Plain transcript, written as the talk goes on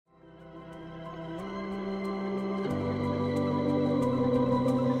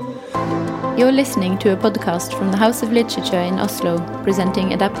You're listening to a podcast from the House of Literature in Oslo,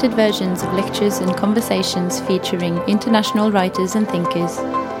 presenting adapted versions of lectures and conversations featuring international writers and thinkers.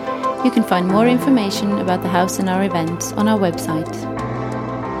 You can find more information about the house and our events on our website.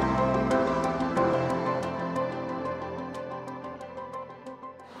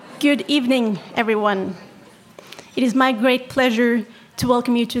 Good evening, everyone. It is my great pleasure to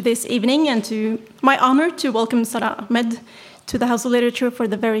welcome you to this evening and to my honor to welcome Sara Ahmed to the House of Literature for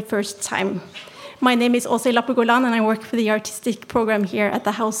the very first time. My name is Åse Lappegolan and I work for the artistic program here at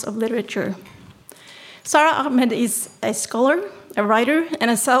the House of Literature. Sara Ahmed is a scholar, a writer, and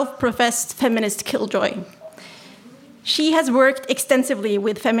a self-professed feminist killjoy. She has worked extensively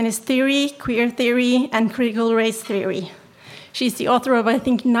with feminist theory, queer theory, and critical race theory. She's the author of, I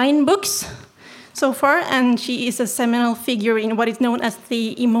think, 9 books so far, and she is a seminal figure in what is known as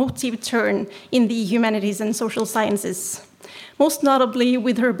the emotive turn in the humanities and social sciences, most notably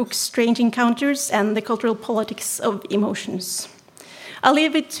with her books Strange Encounters and The Cultural Politics of Emotions. I'll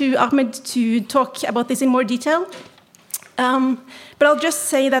leave it to Ahmed to talk about this in more detail, but I'll just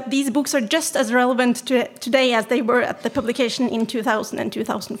say that these books are just as relevant today as they were at the publication in 2000 and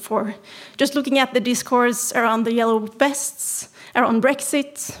 2004. Just looking at the discourse around the yellow vests, around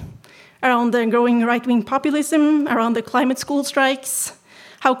Brexit, around the growing right-wing populism, around the climate school strikes,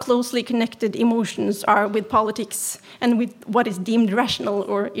 how closely connected emotions are with politics and with what is deemed rational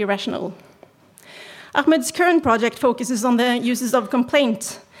or irrational. Ahmed's current project focuses on the uses of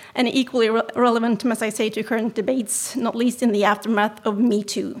complaint, and equally relevant, must I say, to current debates, not least in the aftermath of Me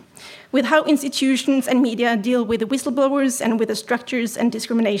Too, with how institutions and media deal with the whistleblowers and with the structures and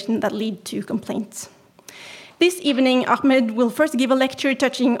discrimination that lead to complaints. This evening, Ahmed will first give a lecture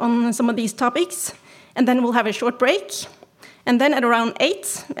touching on some of these topics, and then we'll have a short break. And then at around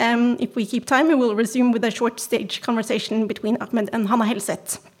 8, if we keep time, we will resume with a short stage conversation between Ahmed and Hanna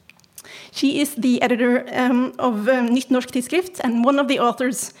Helseth. She is the editor of Nytt Norsk Tidsskrift and one of the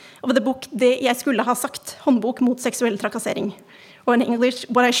authors of the book Det jeg skulle ha sagt, Håndbok mot seksuell trakassering, or in English,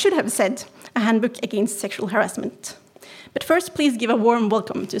 What I Should Have Said, a handbook against sexual harassment. But first, please give a warm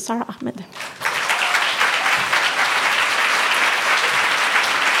welcome to Sara Ahmed.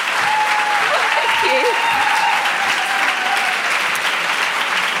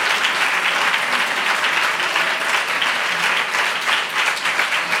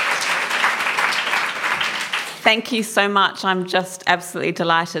 Thank you so much. I'm just absolutely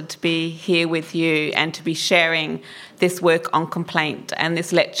delighted to be here with you and to be sharing this work on complaint. And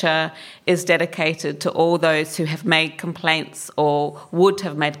this lecture is dedicated to all those who have made complaints or would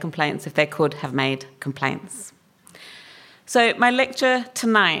have made complaints if they could have made complaints. So my lecture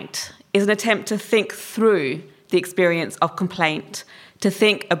tonight is an attempt to think through the experience of complaint, to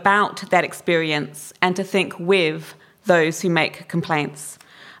think about that experience and to think with those who make complaints.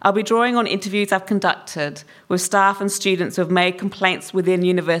 I'll be drawing on interviews I've conducted with staff and students who have made complaints within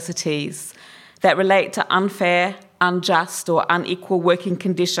universities that relate to unfair, unjust, or unequal working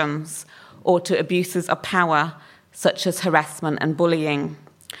conditions or to abuses of power, such as harassment and bullying.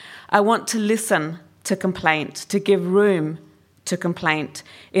 I want to listen to complaint, to give room to complaint,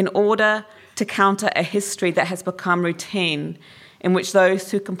 in order to counter a history that has become routine, in which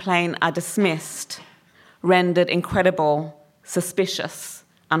those who complain are dismissed, rendered incredible, suspicious,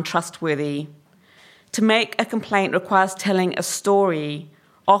 untrustworthy. To make a complaint requires telling a story,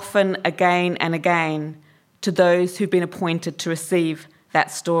 often again and again, to those who've been appointed to receive that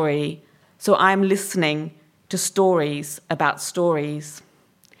story. So I'm listening to stories about stories.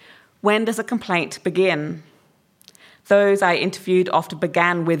 When does a complaint begin? Those I interviewed often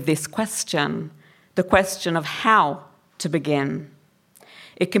began with this question, the question of how to begin.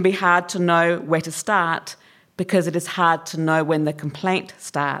 It can be hard to know where to start, because it is hard to know when the complaint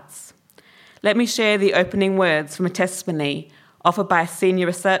starts. Let me share the opening words from a testimony offered by a senior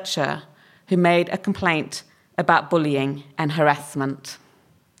researcher who made a complaint about bullying and harassment.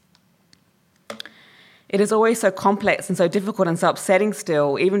 It is always so complex and so difficult and so upsetting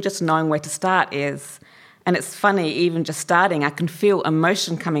still, even just knowing where to start is. And it's funny, even just starting, I can feel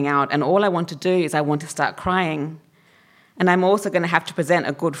emotion coming out, and all I want to do is I want to start crying. And I'm also going to have to present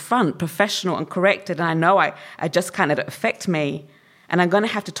a good front, professional and corrected, and I know I just can't let it affect me. And I'm going to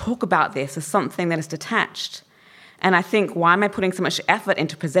have to talk about this as something that is detached. And I think, why am I putting so much effort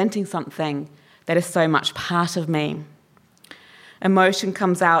into presenting something that is so much part of me? Emotion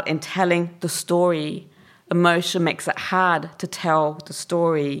comes out in telling the story. Emotion makes it hard to tell the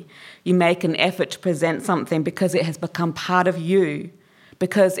story. You make an effort to present something because it has become part of you,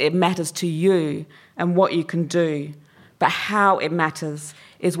 because it matters to you and what you can do. But how it matters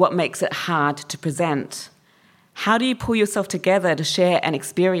is what makes it hard to present. How do you pull yourself together to share an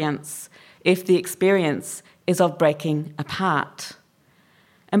experience? if the experience is of breaking apart.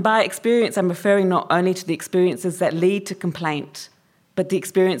 And by experience, I'm referring not only to the experiences that lead to complaint, but the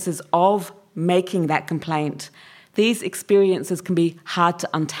experiences of making that complaint. These experiences can be hard to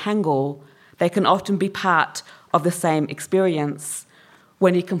untangle. They can often be part of the same experience.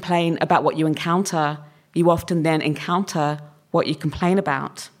 When you complain about what you encounter, you often then encounter what you complain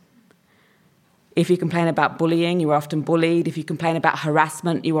about. If you complain about bullying, you are often bullied. If you complain about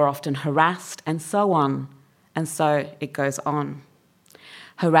harassment, you are often harassed, and so on. And so it goes on.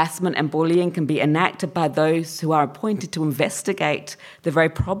 Harassment and bullying can be enacted by those who are appointed to investigate the very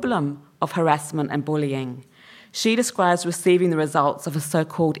problem of harassment and bullying. She describes receiving the results of a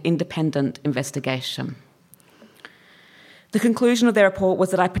so-called independent investigation. The conclusion of their report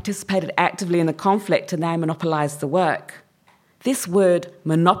was that I participated actively in the conflict and they monopolised the work. This word,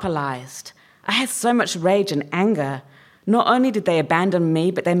 monopolised, I had so much rage and anger. Not only did they abandon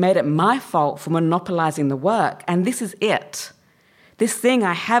me, but they made it my fault for monopolising the work. And this is it. This thing,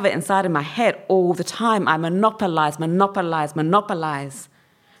 I have it inside of my head all the time. I monopolise.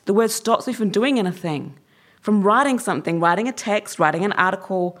 The word stops me from doing anything. From writing something, writing a text, writing an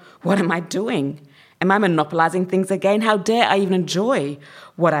article. What am I doing? Am I monopolising things again? How dare I even enjoy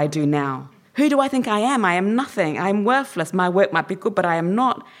what I do now? Who do I think I am? I am nothing. I am worthless. My work might be good, but I am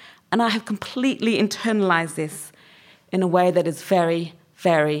not. And I have completely internalised this in a way that is very,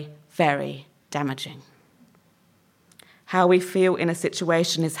 very, very damaging. How we feel in a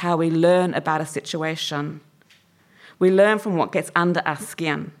situation is how we learn about a situation. We learn from what gets under our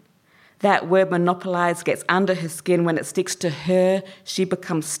skin. That word monopolise gets under her skin. When it sticks to her, she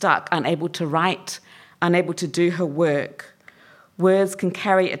becomes stuck, unable to write, unable to do her work. Words can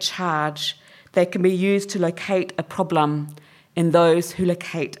carry a charge. They can be used to locate a problem in those who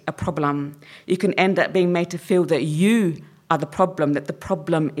locate a problem. You can end up being made to feel that you are the problem, that the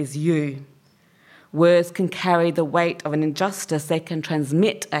problem is you. Words can carry the weight of an injustice. They can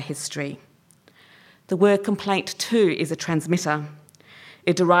transmit a history. The word complaint, too, is a transmitter.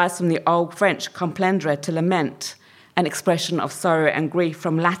 It derives from the old French complaindre, to lament, an expression of sorrow and grief,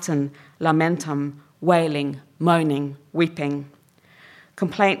 from Latin lamentum, wailing, moaning, weeping.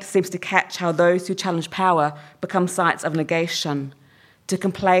 Complaint seems to catch how those who challenge power become sites of negation. To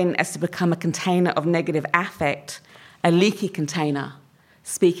complain as to become a container of negative affect, a leaky container,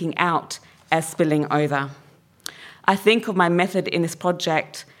 speaking out as spilling over. I think of my method in this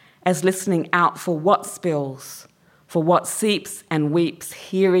project as listening out for what spills, for what seeps and weeps,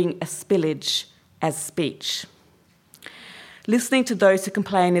 hearing a spillage as speech. Listening to those who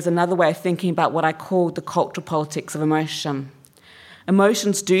complain is another way of thinking about what I call the cultural politics of emotion.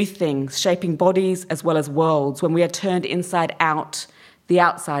 Emotions do things, shaping bodies as well as worlds. When we are turned inside out, the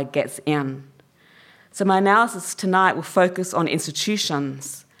outside gets in. So my analysis tonight will focus on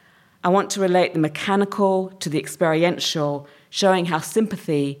institutions. I want to relate the mechanical to the experiential, showing how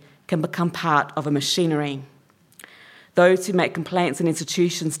sympathy can become part of a machinery. Those who make complaints in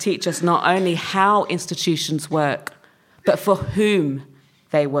institutions teach us not only how institutions work, but for whom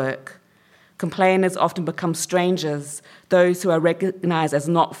they work. Complainers often become strangers, those who are recognised as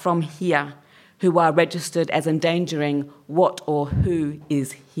not from here, who are registered as endangering what or who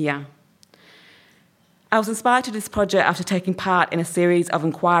is here. I was inspired to do this project after taking part in a series of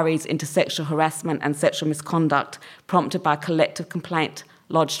inquiries into sexual harassment and sexual misconduct prompted by collective complaint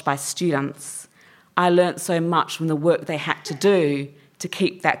lodged by students. I learnt so much from the work they had to do to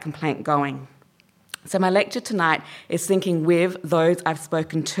keep that complaint going. So my lecture tonight is thinking with those I've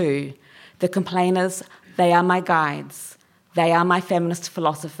spoken to. The complainers, they are my guides. They are my feminist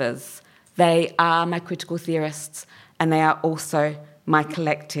philosophers. They are my critical theorists, and they are also my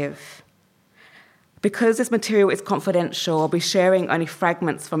collective. Because this material is confidential, I'll be sharing only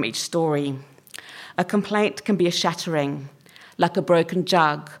fragments from each story. A complaint can be a shattering. Like a broken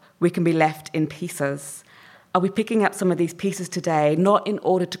jug, we can be left in pieces. I'll be picking up some of these pieces today, not in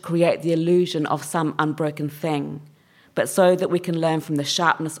order to create the illusion of some unbroken thing, but so that we can learn from the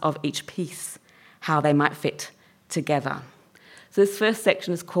sharpness of each piece how they might fit together. So this first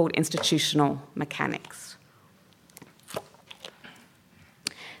section is called Institutional Mechanics.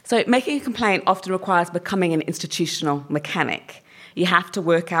 So making a complaint often requires becoming an institutional mechanic. You have to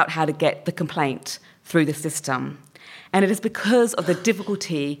work out how to get the complaint through the system. And it is because of the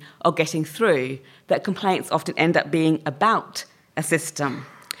difficulty of getting through that complaints often end up being about a system.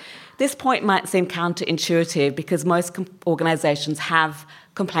 This point might seem counterintuitive because most organisations have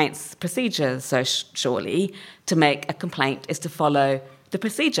complaints procedures, so surely to make a complaint is to follow the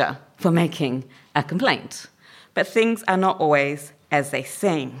procedure for making a complaint. But things are not always as they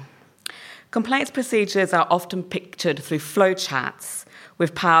seem. Complaints procedures are often pictured through flowcharts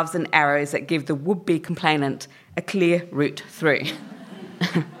with paths and arrows that give the would-be complainant a clear route through.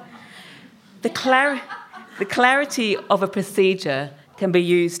 The clarity of a procedure can be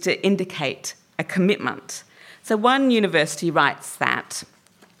used to indicate a commitment. So one university writes that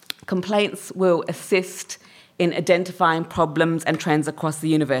complaints will assist in identifying problems and trends across the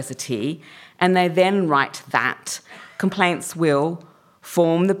university, and they then write that complaints will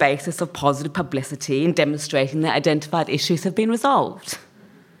form the basis of positive publicity in demonstrating that identified issues have been resolved.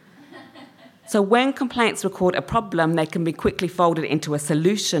 So when complaints record a problem, they can be quickly folded into a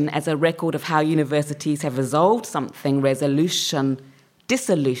solution as a record of how universities have resolved something. Resolution,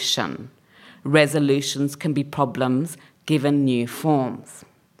 dissolution. Resolutions can be problems given new forms.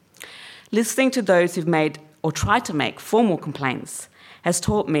 Listening to those who've made or tried to make formal complaints has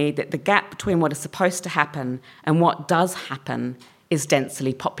taught me that the gap between what is supposed to happen and what does happen is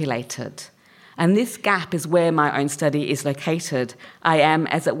densely populated. And this gap is where my own study is located. I am,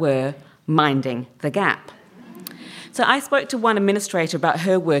 as it were, minding the gap. So I spoke to one administrator about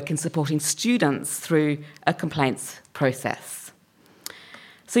her work in supporting students through a complaints process.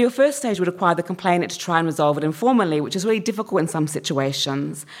 So your first stage would require the complainant to try and resolve it informally, which is really difficult in some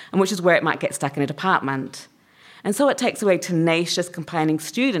situations, and which is where it might get stuck in a department. And so it takes a really tenacious complaining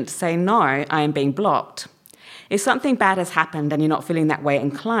student to say, no, I am being blocked. If something bad has happened and you're not feeling that way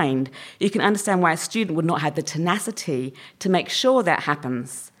inclined, you can understand why a student would not have the tenacity to make sure that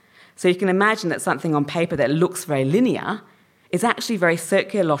happens. So you can imagine that something on paper that looks very linear is actually very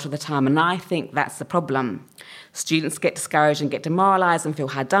circular a lot of the time, and I think that's the problem. Students get discouraged and get demoralised and feel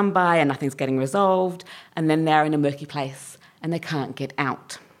hard done by and nothing's getting resolved, and then they're in a murky place and they can't get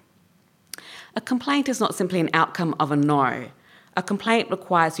out. A complaint is not simply an outcome of a no. A complaint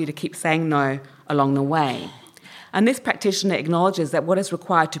requires you to keep saying no along the way. And this practitioner acknowledges that what is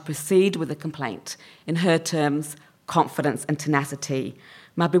required to proceed with a complaint, in her terms, confidence and tenacity,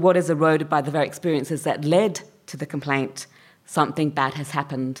 might be what is eroded by the very experiences that led to the complaint. Something bad has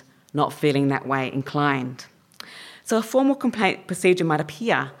happened, not feeling that way inclined. So a formal complaint procedure might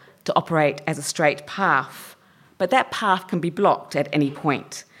appear to operate as a straight path, but that path can be blocked at any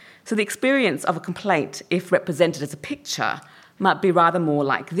point. So the experience of a complaint, if represented as a picture, might be rather more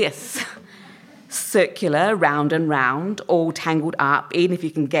like this. Circular, round and round, all tangled up. Even if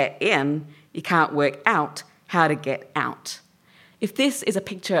you can get in, you can't work out how to get out. If this is a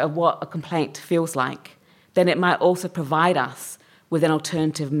picture of what a complaint feels like, then it might also provide us with an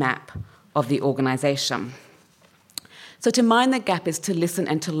alternative map of the organisation. So to mind the gap is to listen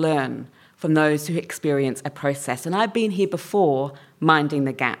and to learn from those who experience a process. And I've been here before minding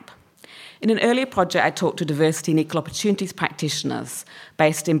the gap. In an earlier project, I talked to diversity and equal opportunities practitioners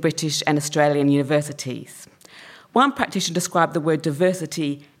based in British and Australian universities. One practitioner described the word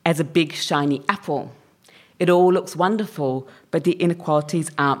diversity as a big shiny apple. It all looks wonderful, but the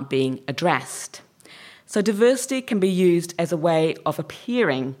inequalities aren't being addressed. So diversity can be used as a way of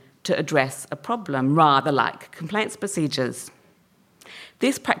appearing to address a problem, rather like complaints procedures.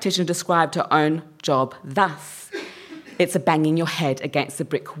 This practitioner described her own job thus. It's a banging your head against the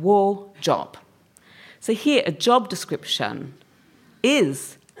brick wall job. So here, a job description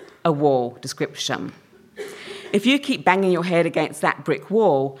is a wall description. If you keep banging your head against that brick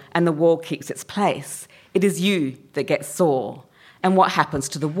wall and the wall keeps its place, it is you that gets sore. And what happens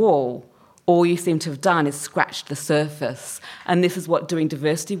to the wall? All you seem to have done is scratched the surface. And this is what doing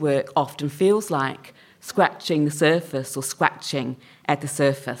diversity work often feels like, scratching the surface or scratching at the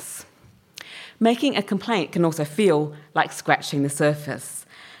surface. Making a complaint can also feel like scratching the surface.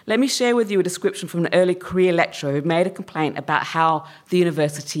 Let me share with you a description from an early career lecturer who made a complaint about how the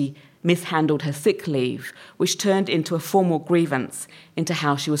university mishandled her sick leave, which turned into a formal grievance into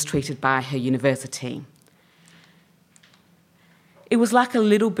how she was treated by her university. It was like a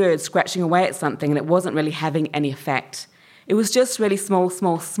little bird scratching away at something and it wasn't really having any effect. It was just really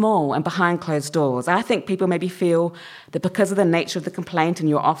small, and behind closed doors. I think people maybe feel that because of the nature of the complaint and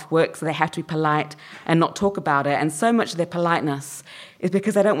you're off work, so they have to be polite and not talk about it, and so much of their politeness is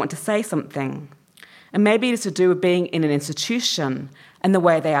because they don't want to say something. And maybe it's to do with being in an institution and the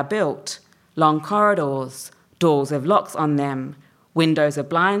way they are built. Long corridors, doors with locks on them, windows with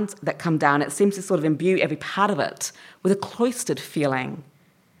blinds that come down. It seems to sort of imbue every part of it with a cloistered feeling.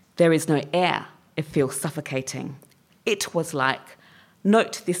 There is no air. It feels suffocating. It was like,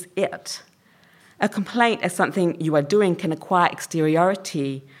 note this it. A complaint as something you are doing can acquire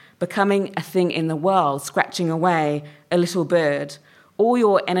exteriority, becoming a thing in the world, scratching away a little bird, all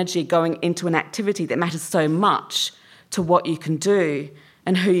your energy going into an activity that matters so much to what you can do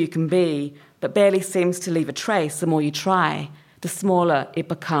and who you can be, but barely seems to leave a trace the more you try The smaller it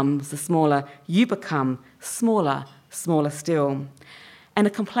becomes, the smaller you become, smaller still. And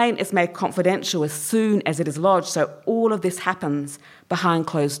a complaint is made confidential as soon as it is lodged, so all of this happens behind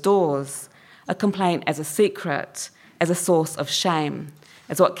closed doors. A complaint as a secret, as a source of shame,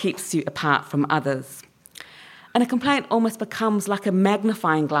 as what keeps you apart from others. And a complaint almost becomes like a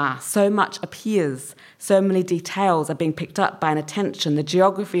magnifying glass. So much appears, so many details are being picked up by an attention, the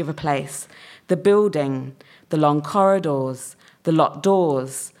geography of a place, the building, the long corridors, the locked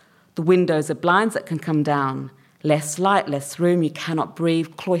doors, the windows of blinds that can come down, less light, less room, you cannot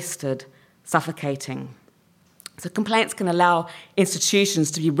breathe, cloistered, suffocating. So complaints can allow institutions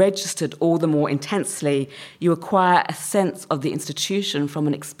to be registered all the more intensely. You acquire a sense of the institution from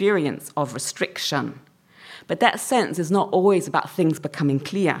an experience of restriction. But that sense is not always about things becoming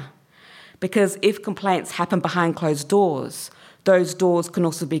clear. Because if complaints happen behind closed doors, those doors can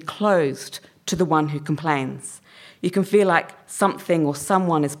also be closed to the one who complains. You can feel like something or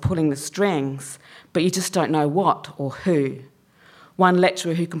someone is pulling the strings, but you just don't know what or who. One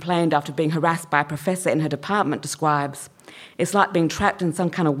lecturer who complained after being harassed by a professor in her department describes, it's like being trapped in some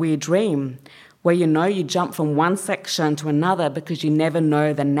kind of weird dream where you jump from one section to another because you never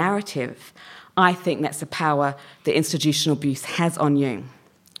know the narrative. I think that's the power that institutional abuse has on you.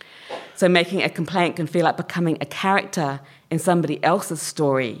 So making a complaint can feel like becoming a character in somebody else's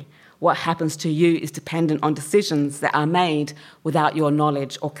story. What happens to you is dependent on decisions that are made without your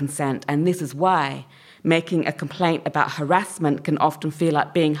knowledge or consent. And this is why making a complaint about harassment can often feel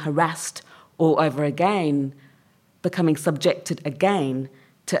like being harassed all over again, becoming subjected again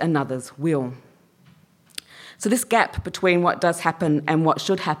to another's will. So this gap between what does happen and what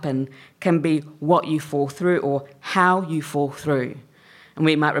should happen can be what you fall through or how you fall through. And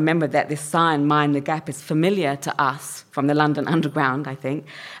we might remember that this sign, Mind the Gap, is familiar to us from the London Underground, I think,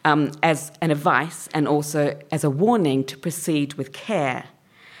 as an advice and also as a warning to proceed with care.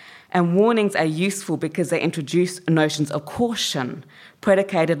 And warnings are useful because they introduce notions of caution,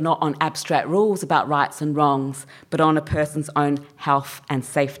 predicated not on abstract rules about rights and wrongs, but on a person's own health and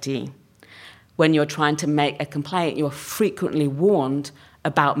safety. When you're trying to make a complaint, you're frequently warned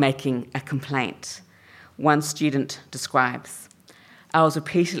about making a complaint. One student describes, I was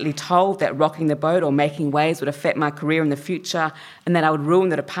repeatedly told that rocking the boat or making waves would affect my career in the future and that I would ruin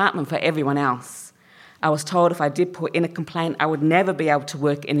the department for everyone else. I was told if I did put in a complaint, I would never be able to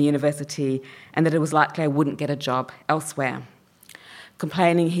work in the university and that it was likely I wouldn't get a job elsewhere.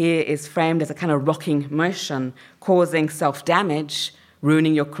 Complaining here is framed as a kind of rocking motion, causing self-damage,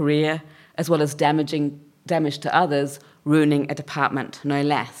 ruining your career, as well as damage to others, ruining a department, no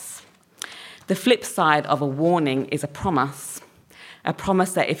less. The flip side of a warning is a promise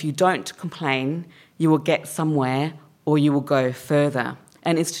that if you don't complain, you will get somewhere or you will go further,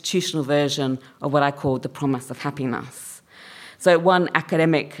 an institutional version of what I call the promise of happiness. So one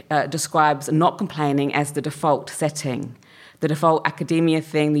academic describes not complaining as the default setting. The default academia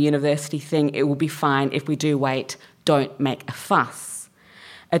thing, the university thing, it will be fine if we do wait, don't make a fuss.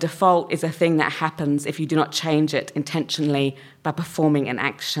 A default is a thing that happens if you do not change it intentionally by performing an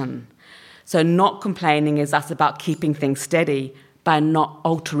action. So not complaining is thus about keeping things steady by not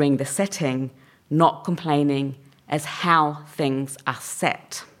altering the setting, not complaining as how things are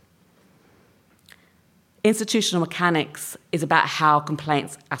set. Institutional mechanics is about how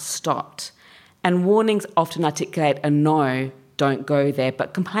complaints are stopped. And warnings often articulate a no, don't go there,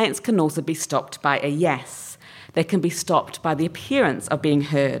 but complaints can also be stopped by a yes. They can be stopped by the appearance of being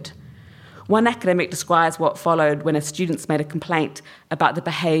heard. One academic describes what followed when students made a complaint about the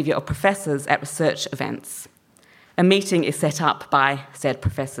behaviour of professors at research events. A meeting is set up by said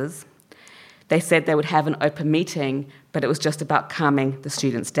professors. They said they would have an open meeting, but it was just about calming the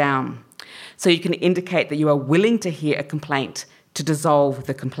students down. So you can indicate that you are willing to hear a complaint to dissolve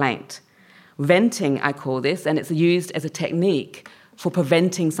the complaint. Venting, I call this, and it's used as a technique for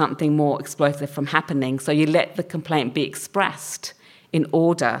preventing something more explosive from happening. So you let the complaint be expressed in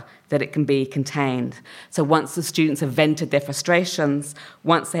order that it can be contained. So once the students have vented their frustrations,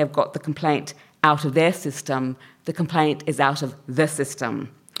 once they have got the complaint out of their system, the complaint is out of the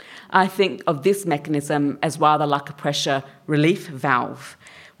system. I think of this mechanism as rather like a pressure relief valve,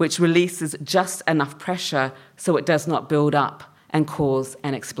 which releases just enough pressure so it does not build up and cause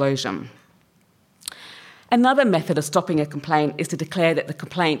an explosion. Another method of stopping a complaint is to declare that the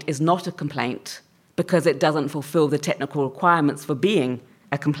complaint is not a complaint because it doesn't fulfil the technical requirements for being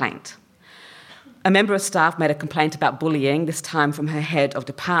a complaint. A member of staff made a complaint about bullying, this time from her head of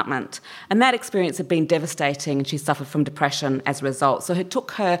department, and that experience had been devastating and she suffered from depression as a result. So it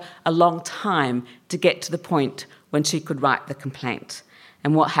took her a long time to get to the point when she could write the complaint.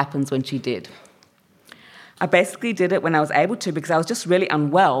 And what happens when she did? I basically did it when I was able to because I was just really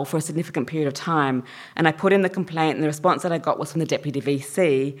unwell for a significant period of time. And I put in the complaint, and the response that I got was from the Deputy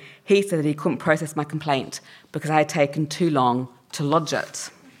VC. He said that he couldn't process my complaint because I had taken too long to lodge it.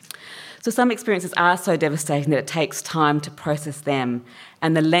 So some experiences are so devastating that it takes time to process them,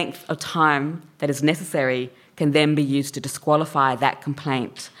 and the length of time that is necessary can then be used to disqualify that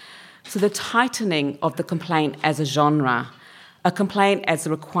complaint. So the tightening of the complaint as a genre, a complaint as a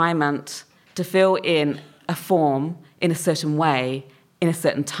requirement to fill in a form in a certain way, in a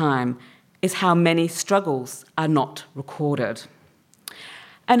certain time, is how many struggles are not recorded.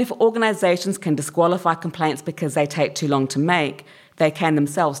 And if organisations can disqualify complaints because they take too long to make, they can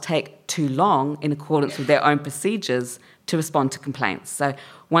themselves take too long in accordance with their own procedures to respond to complaints. So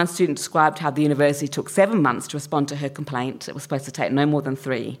one student described how the university took 7 months to respond to her complaint. It was supposed to take no more than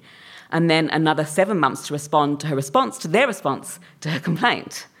 3. And then another 7 months to respond to her response to their response to her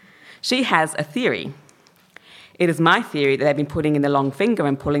complaint. She has a theory. It is my theory that they've been putting in the long finger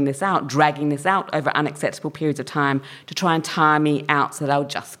and pulling this out, dragging this out over unacceptable periods of time to try and tire me out so that I'll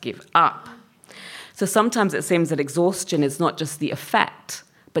just give up. So sometimes it seems that exhaustion is not just the effect,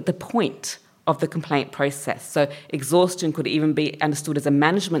 but the point of the complaint process. So exhaustion could even be understood as a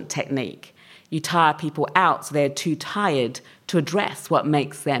management technique. You tire people out so they're too tired to address what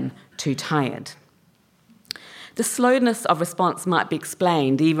makes them too tired. The slowness of response might be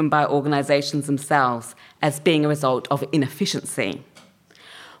explained even by organisations themselves as being a result of inefficiency.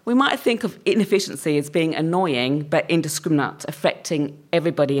 We might think of inefficiency as being annoying but indiscriminate, affecting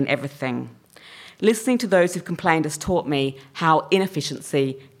everybody and everything. Listening to those who've complained has taught me how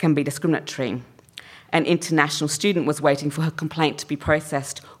inefficiency can be discriminatory. An international student was waiting for her complaint to be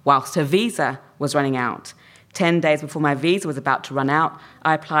processed whilst her visa was running out. 10 days before my visa was about to run out,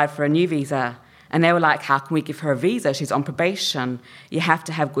 I applied for a new visa. And they were like, how can we give her a visa? She's on probation. You have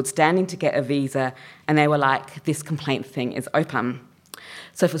to have good standing to get a visa. And they were like, this complaint thing is open.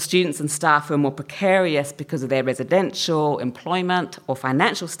 So for students and staff who are more precarious because of their residential, employment, or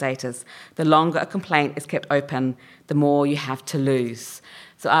financial status, the longer a complaint is kept open, the more you have to lose.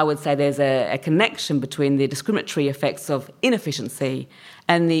 So I would say there's a connection between the discriminatory effects of inefficiency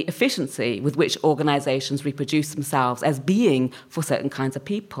and the efficiency with which organisations reproduce themselves as being for certain kinds of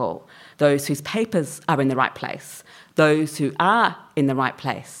people. Those whose papers are in the right place, those who are in the right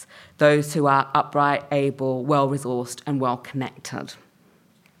place, those who are upright, able, well-resourced and well-connected.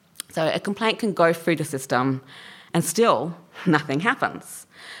 So a complaint can go through the system and still nothing happens.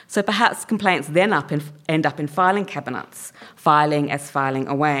 So perhaps complaints then end up in filing cabinets, filing as filing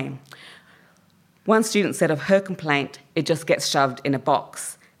away. One student said of her complaint, it just gets shoved in a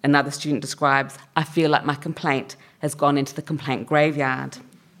box. Another student describes, I feel like my complaint has gone into the complaint graveyard.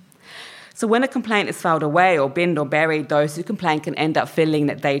 So when a complaint is filed away or binned or buried, those who complain can end up feeling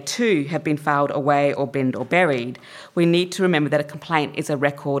that they too have been filed away or binned or buried. We need to remember that a complaint is a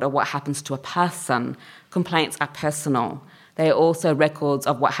record of what happens to a person. Complaints are personal. They are also records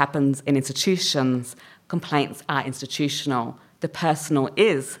of what happens in institutions. Complaints are institutional. The personal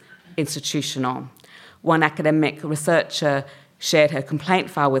is institutional. One academic researcher shared her complaint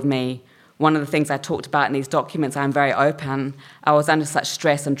file with me. One of the things I talked about in these documents, I'm very open. I was under such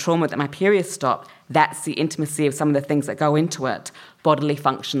stress and trauma that my period stopped. That's the intimacy of some of the things that go into it. Bodily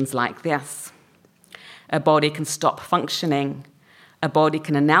functions like this. A body can stop functioning. A body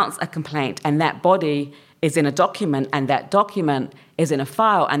can announce a complaint, and that body is in a document, and that document is in a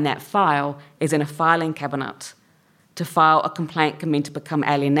file, and that file is in a filing cabinet. To file a complaint can mean to become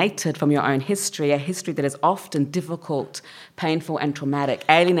alienated from your own history, a history that is often difficult, painful, and traumatic,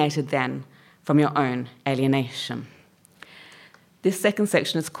 alienated then from your own alienation. This second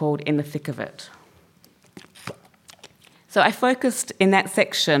section is called In the Thick of It. So I focused in that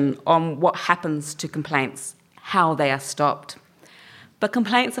section on what happens to complaints, how they are stopped. But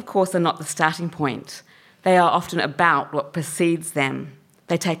complaints, of course, are not the starting point. They are often about what precedes them.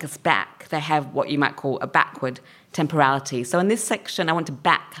 They take us back. They have what you might call a backward temporality. So in this section, I want to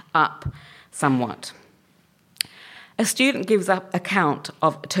back up somewhat. A student gives up account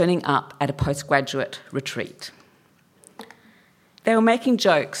of turning up at a postgraduate retreat. They were making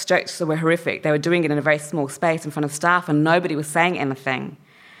jokes that were horrific. They were doing it in a very small space in front of staff and nobody was saying anything.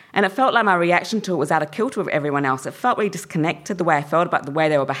 And it felt like my reaction to it was out of kilter with everyone else. It felt really disconnected, the way I felt about the way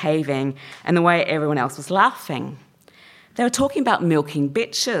they were behaving and the way everyone else was laughing. They were talking about milking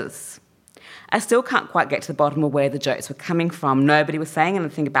bitches. I still can't quite get to the bottom of where the jokes were coming from. Nobody was saying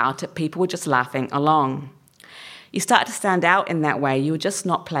anything about it. People were just laughing along. You start to stand out in that way. You were just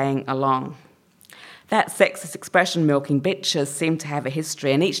not playing along. That sexist expression, milking bitches, seemed to have a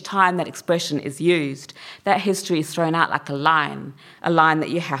history, and each time that expression is used, that history is thrown out like a line that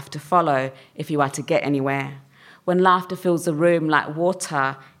you have to follow if you are to get anywhere. When laughter fills the room like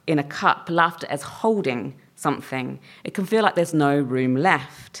water in a cup, laughter as holding something, it can feel like there's no room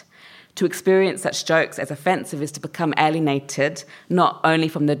left. To experience such jokes as offensive is to become alienated, not only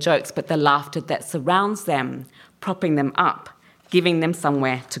from the jokes, but the laughter that surrounds them, propping them up, giving them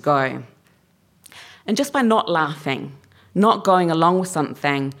somewhere to go. And just by not laughing, not going along with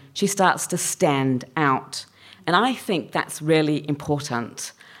something, she starts to stand out. And I think that's really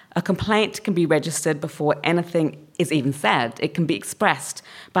important. A complaint can be registered before anything is even said. It can be expressed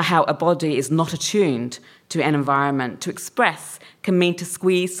by how a body is not attuned to an environment. To express can mean to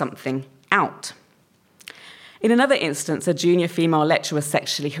squeeze something out. In another instance, a junior female lecturer was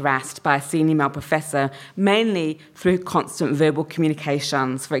sexually harassed by a senior male professor, mainly through constant verbal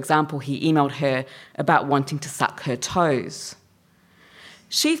communications. For example, he emailed her about wanting to suck her toes.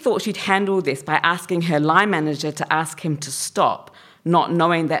 She thought she'd handle this by asking her line manager to ask him to stop, not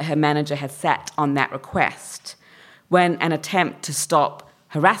knowing that her manager had sat on that request. When an attempt to stop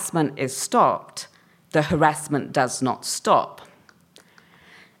harassment is stopped, the harassment does not stop.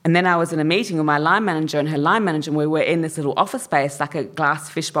 And then I was in a meeting with my line manager and her line manager, and we were in this little office space, like a glass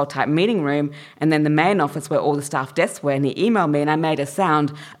fishbowl type meeting room, and then the main office where all the staff desks were, and he emailed me and I made a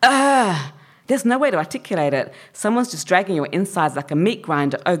sound, there's no way to articulate it. Someone's just dragging your insides like a meat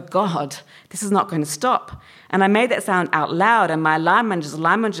grinder. Oh God, this is not going to stop. And I made that sound out loud, and my line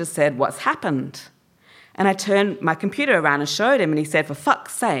manager said, what's happened? And I turned my computer around and showed him, and he said, for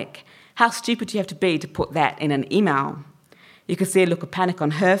fuck's sake, how stupid do you have to be to put that in an email? You could see a look of panic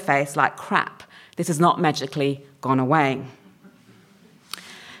on her face, like, crap, this has not magically gone away.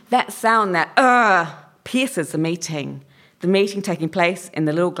 That sound, that pierces the meeting taking place in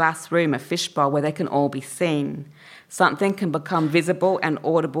the little glass room, a fishbowl where they can all be seen. Something can become visible and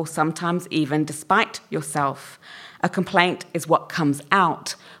audible, sometimes even despite yourself. A complaint is what comes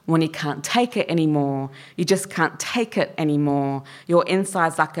out when you can't take it anymore. You just can't take it anymore. Your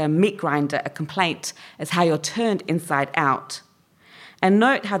inside's like a meat grinder. A complaint is how you're turned inside out. And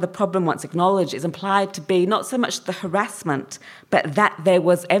note how the problem, once acknowledged, is implied to be not so much the harassment, but that there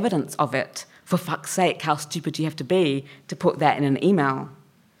was evidence of it. For fuck's sake, how stupid do you have to be to put that in an email?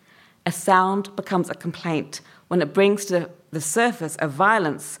 A sound becomes a complaint when it brings to the surface a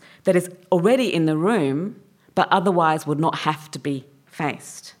violence that is already in the room, but otherwise would not have to be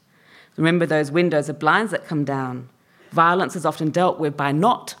faced. Remember those windows of blinds that come down? Violence is often dealt with by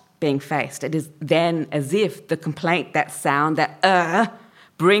not being faced. It is then as if the complaint, that sound, that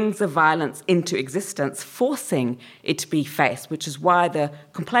brings the violence into existence, forcing it to be faced, which is why the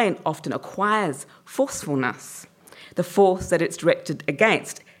complaint often acquires forcefulness. The force that it's directed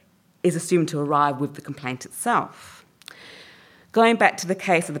against is assumed to arrive with the complaint itself. Going back to the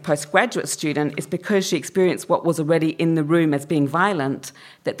case of the postgraduate student, it's because she experienced what was already in the room as being violent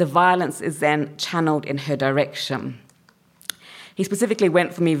that the violence is then channeled in her direction. He specifically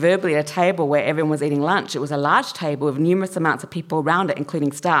went for me verbally at a table where everyone was eating lunch. It was a large table with numerous amounts of people around it,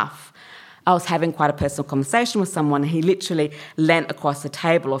 including staff. I was having quite a personal conversation with someone, and he literally leant across the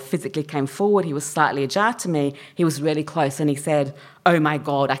table or physically came forward. He was slightly ajar to me. He was really close, and he said, "Oh my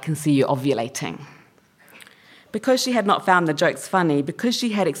God, I can see you ovulating." Because she had not found the jokes funny, because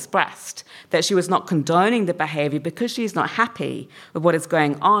she had expressed that she was not condoning the behaviour, because she is not happy with what is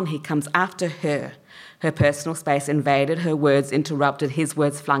going on, he comes after her. Her personal space invaded, her words interrupted, his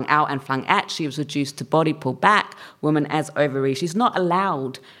words flung out and flung at. She was reduced to body pulled back, woman as ovary. She's not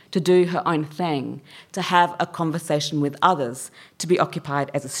allowed to do her own thing, to have a conversation with others, to be occupied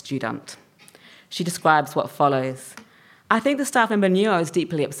as a student. She describes what follows. I think the staff member knew I was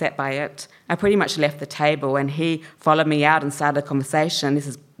deeply upset by it. I pretty much left the table and he followed me out and started a conversation. This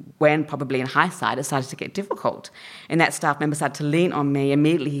is when, probably in hindsight, it started to get difficult. And that staff member started to lean on me.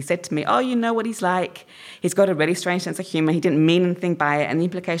 Immediately he said to me, "Oh, you know what he's like. He's got a really strange sense of humour. He didn't mean anything by it." And the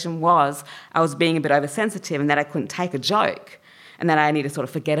implication was I was being a bit oversensitive and that I couldn't take a joke and that I needed to sort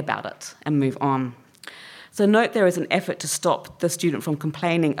of forget about it and move on. So note there is an effort to stop the student from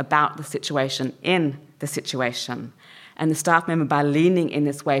complaining about the situation in the situation. And the staff member, by leaning in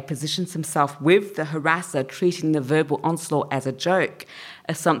this way, positions himself with the harasser, treating the verbal onslaught as a joke,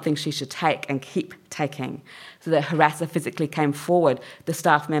 as something she should take and keep taking. So the harasser physically came forward, the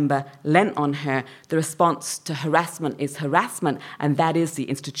staff member leant on her. The response to harassment is harassment, and that is the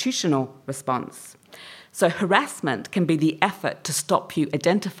institutional response. So harassment can be the effort to stop you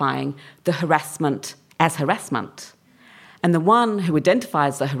identifying the harassment as harassment. And the one who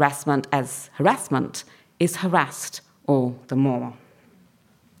identifies the harassment as harassment is harassed all the more.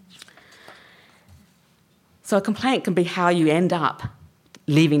 So a complaint can be how you end up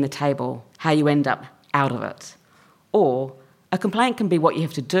leaving the table, how you end up out of it. Or a complaint can be what you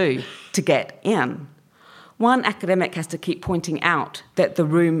have to do to get in. One academic has to keep pointing out that the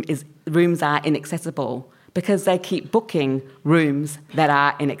rooms are inaccessible because they keep booking rooms that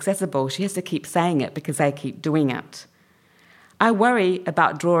are inaccessible. She has to keep saying it because they keep doing it. I worry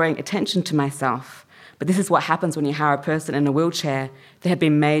about drawing attention to myself, but this is what happens when you hire a person in a wheelchair. There have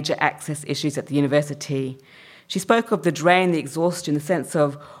been major access issues at the university. She spoke of the drain, the exhaustion, the sense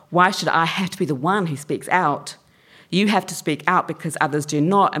of, why should I have to be the one who speaks out? You have to speak out because others do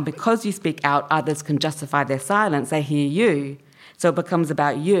not, and because you speak out, others can justify their silence. They hear you. So it becomes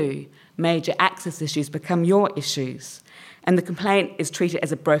about you. Major access issues become your issues. And the complaint is treated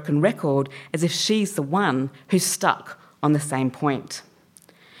as a broken record, as if she's the one who's stuck on the same point.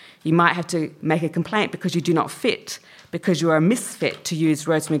 You might have to make a complaint because you do not fit, because you are a misfit, to use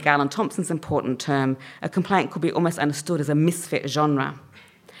Rosemary Garland-Thompson's important term. A complaint could be almost understood as a misfit genre.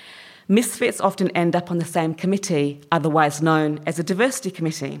 Misfits often end up on the same committee, otherwise known as a diversity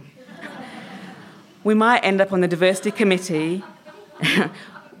committee. We might end up on the diversity committee.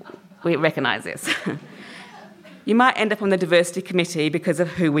 We recognise this. You might end up on the diversity committee because of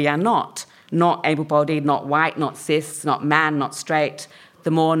who we are not able-bodied, not white, not cis, not man, not straight.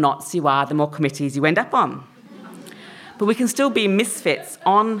 The more nots you are, the more committees you end up on. But we can still be misfits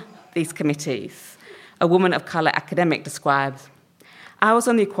on these committees. A woman of colour academic describes, I was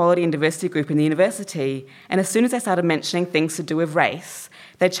on the equality and diversity group in the university, and as soon as I started mentioning things to do with race,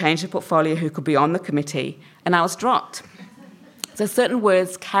 they changed the portfolio who could be on the committee, and I was dropped. So certain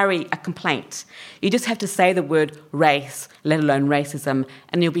words carry a complaint. You just have to say the word race, let alone racism,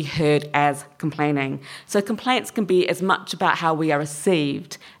 and you'll be heard as complaining. So complaints can be as much about how we are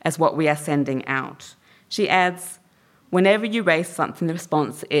received as what we are sending out. She adds, whenever you raise something, the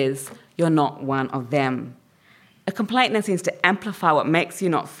response is, you're not one of them. A complaint then seems to amplify what makes you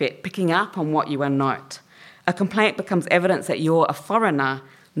not fit, picking up on what you are not. A complaint becomes evidence that you're a foreigner,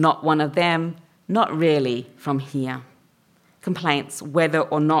 not one of them, not really from here. Complaints, whether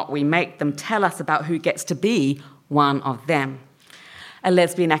or not we make them, tell us about who gets to be one of them. A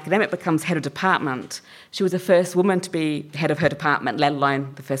lesbian academic becomes head of department. She was the first woman to be head of her department, let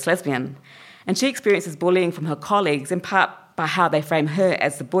alone the first lesbian. And she experiences bullying from her colleagues, in part by how they frame her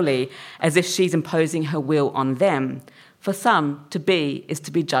as the bully, as if she's imposing her will on them. For some, to be is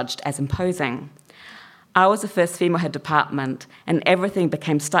to be judged as imposing. I was the first female head department, and everything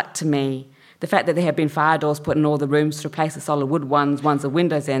became stuck to me. The fact that there had been fire doors put in all the rooms to replace the solid wood ones with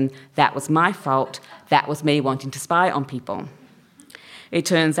windows in, that was my fault. That was me wanting to spy on people. It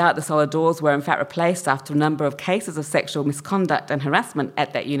turns out the solid doors were in fact replaced after a number of cases of sexual misconduct and harassment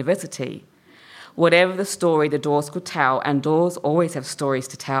at that university. Whatever the story the doors could tell, and doors always have stories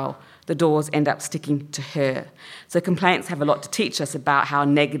to tell, the doors end up sticking to her. So complaints have a lot to teach us about how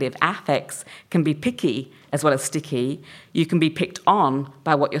negative affects can be picky as well as sticky. You can be picked on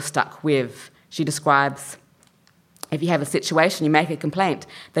by what you're stuck with. She describes, if you have a situation, you make a complaint,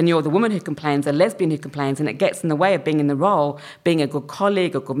 then you're the woman who complains, a lesbian who complains, and it gets in the way of being in the role, being a good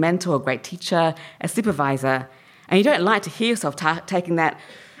colleague, a good mentor, a great teacher, a supervisor. And you don't like to hear yourself taking that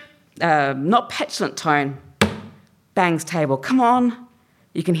not petulant tone, bangs table, come on.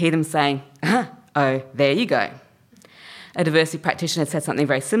 You can hear them saying, oh, there you go. A diversity practitioner said something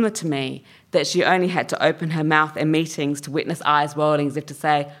very similar to me, that she only had to open her mouth in meetings to witness eyes rolling as if to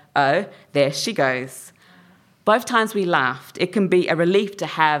say, oh, there she goes. Both times we laughed. It can be a relief to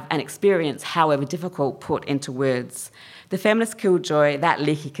have an experience, however difficult, put into words. The feminist killjoy, that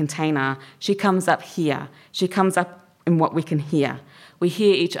leaky container, she comes up here. She comes up in what we can hear. We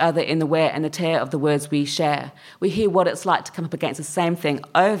hear each other in the wear and the tear of the words we share. We hear what it's like to come up against the same thing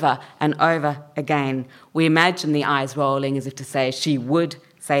over and over again. We imagine the eyes rolling as if to say, she would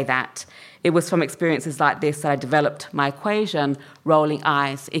say that. It was from experiences like this that I developed my equation, rolling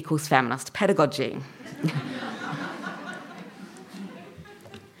eyes equals feminist pedagogy.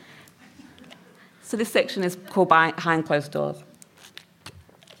 So this section is called Behind Closed Doors.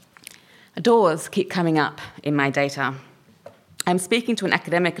 Doors keep coming up in my data. I'm speaking to an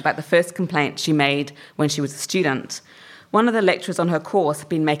academic about the first complaint she made when she was a student. One of the lecturers on her course had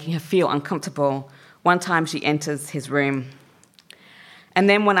been making her feel uncomfortable. One time she enters his room. And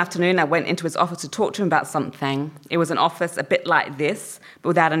then one afternoon I went into his office to talk to him about something. It was an office a bit like this, but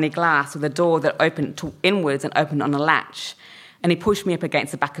without any glass, with a door that opened inwards and opened on a latch. And he pushed me up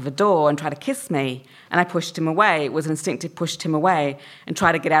against the back of a door and tried to kiss me. And I pushed him away. It was an instinctive pushed him away and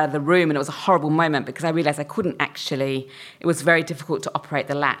tried to get out of the room. And it was a horrible moment because I realised I couldn't actually. It was very difficult to operate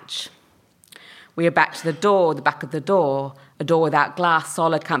the latch. We are back to the door, the back of the door. A door without glass,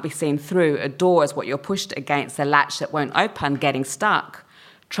 solid, can't be seen through. A door is what you're pushed against, a latch that won't open, getting stuck,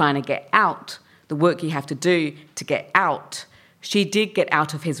 trying to get out, the work you have to do to get out. She did get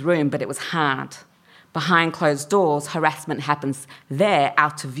out of his room, but it was hard. Behind closed doors, harassment happens there,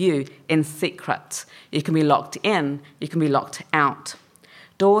 out of view, in secret. You can be locked in, you can be locked out.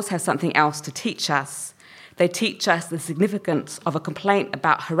 Doors have something else to teach us. They teach us the significance of a complaint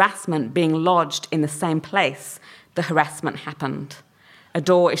about harassment being lodged in the same place the harassment happened. A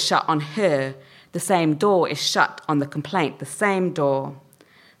door is shut on her. The same door is shut on the complaint, the same door.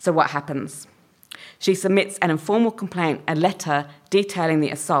 So what happens? She submits an informal complaint, a letter detailing the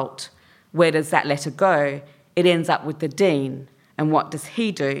assault. Where does that letter go? It ends up with the dean. And what does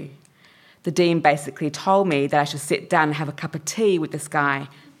he do? The dean basically told me that I should sit down and have a cup of tea with this guy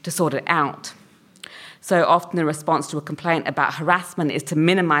to sort it out. So often the response to a complaint about harassment is to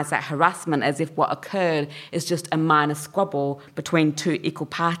minimise that harassment as if what occurred is just a minor squabble between two equal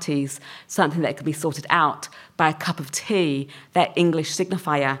parties, something that could be sorted out by a cup of tea, that English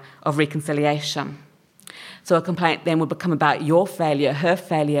signifier of reconciliation. So a complaint then would become about your failure, her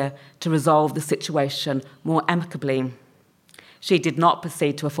failure, to resolve the situation more amicably. She did not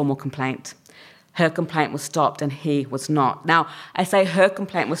proceed to a formal complaint. Her complaint was stopped and he was not. Now, I say her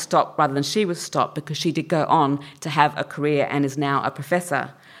complaint was stopped rather than she was stopped because she did go on to have a career and is now a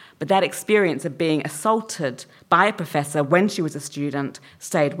professor. But that experience of being assaulted by a professor when she was a student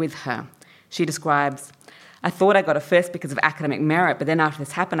stayed with her. She describes, I thought I got a first because of academic merit, but then after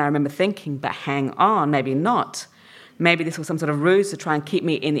this happened, I remember thinking, but hang on, maybe not. Maybe this was some sort of ruse to try and keep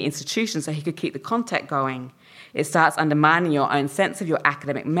me in the institution so he could keep the contact going. It starts undermining your own sense of your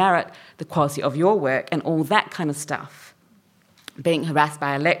academic merit, the quality of your work, and all that kind of stuff. Being harassed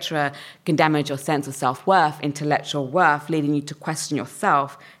by a lecturer can damage your sense of self-worth, intellectual worth, leading you to question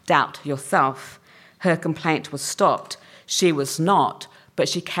yourself, doubt yourself. Her complaint was stopped. She was not, but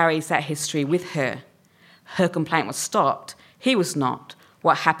she carries that history with her. Her complaint was stopped. He was not.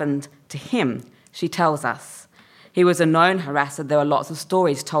 What happened to him? She tells us. He was a known harasser. There were lots of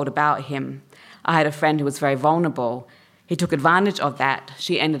stories told about him. I had a friend who was very vulnerable. He took advantage of that.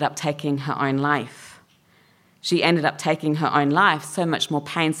 She ended up taking her own life. She ended up taking her own life. So much more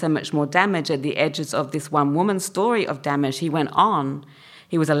pain, so much more damage at the edges of this one woman's story of damage. He went on.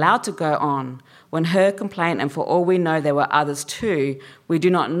 He was allowed to go on. When her complaint, and for all we know there were others too, we do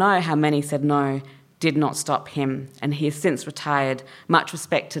not know how many said no, did not stop him. And he has since retired, much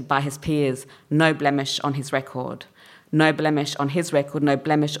respected by his peers, no blemish on his record. No blemish on his record, no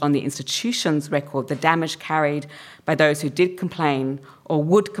blemish on the institution's record. The damage carried by those who did complain or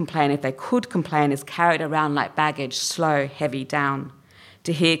would complain if they could complain is carried around like baggage, slow, heavy down.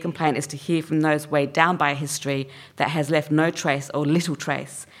 To hear complaint is to hear from those weighed down by a history that has left no trace or little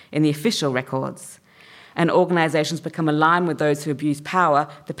trace in the official records. And organisations become aligned with those who abuse power,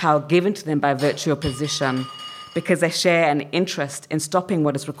 the power given to them by virtue of position, because they share an interest in stopping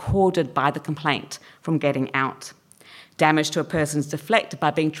what is recorded by the complaint from getting out. Damage to a person is deflected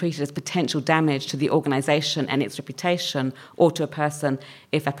by being treated as potential damage to the organisation and its reputation, or to a person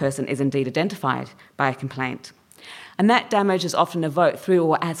if a person is indeed identified by a complaint. And that damage is often evoked through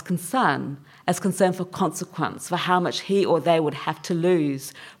or as concern for consequence, for how much he or they would have to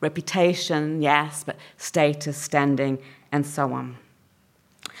lose, reputation, yes, but status, standing, and so on.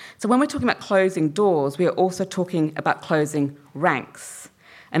 So when we're talking about closing doors, we are also talking about closing ranks.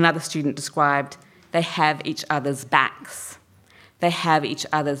 Another student described, they have each other's backs. They have each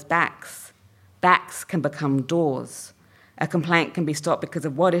other's backs. Backs can become doors. A complaint can be stopped because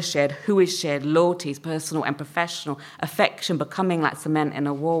of what is shared, who is shared, loyalties, personal and professional, affection becoming like cement in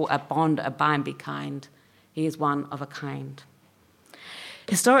a wall, a bond, a bind, be kind. He is one of a kind.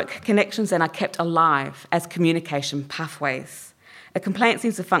 Historic connections then are kept alive as communication pathways. A complaint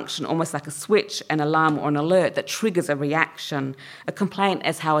seems to function almost like a switch, an alarm, or an alert that triggers a reaction. A complaint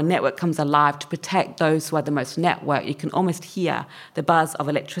is how a network comes alive to protect those who are the most networked. You can almost hear the buzz of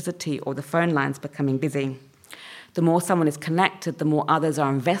electricity or the phone lines becoming busy. The more someone is connected, the more others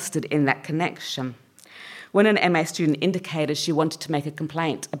are invested in that connection. When an MA student indicated she wanted to make a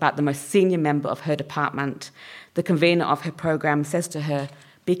complaint about the most senior member of her department, the convener of her program says to her,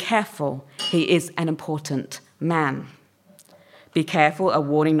 "Be careful, he is an important man." Be careful, a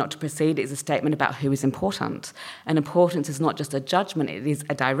warning not to proceed, is a statement about who is important. And importance is not just a judgment, it is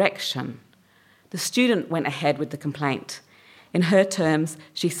a direction. The student went ahead with the complaint. In her terms,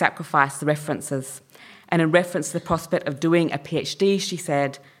 she sacrificed the references. And in reference to the prospect of doing a PhD, she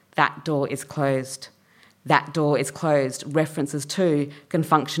said, "That door is closed." That door is closed. References to can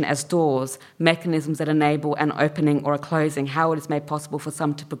function as doors, mechanisms that enable an opening or a closing, how it is made possible for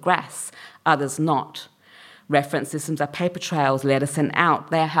some to progress, others not. Reference systems are paper trails, letters sent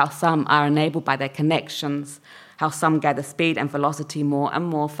out. They are how some are enabled by their connections, how some gather speed and velocity more and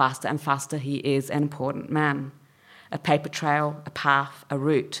more, faster and faster. He is an important man. A paper trail, a path, a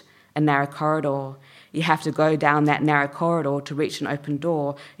route, a narrow corridor. You have to go down that narrow corridor to reach an open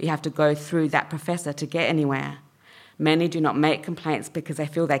door. You have to go through that professor to get anywhere. Many do not make complaints because they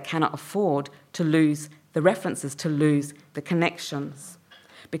feel they cannot afford to lose the references, to lose the connections.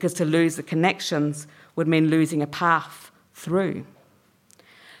 Because to lose the connections would mean losing a path through.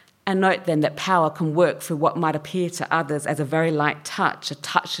 And note then that power can work through what might appear to others as a very light touch, a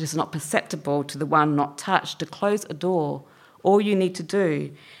touch that is not perceptible to the one not touched. To close a door, all you need to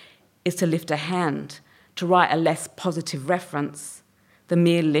do is to lift a hand, to write a less positive reference. The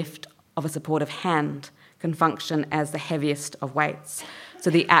mere lift of a supportive hand can function as the heaviest of weights. So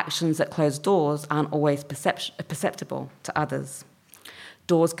the actions that close doors aren't always perceptible to others.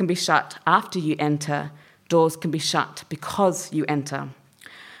 Doors can be shut after you enter. Doors can be shut because you enter.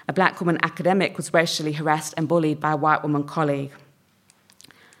 A black woman academic was racially harassed and bullied by a white woman colleague.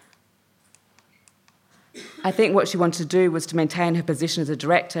 I think what she wanted to do was to maintain her position as a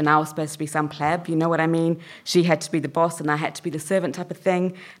director, and I was supposed to be some pleb, you know what I mean? She had to be the boss and I had to be the servant type of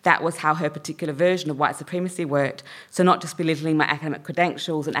thing. That was how her particular version of white supremacy worked. So not just belittling my academic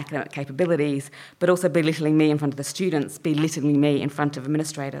credentials and academic capabilities, but also belittling me in front of the students, belittling me in front of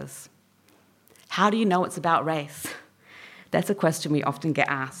administrators. How do you know it's about race? That's a question we often get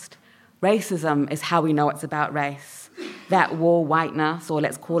asked. Racism is how we know it's about race. That war whiteness, or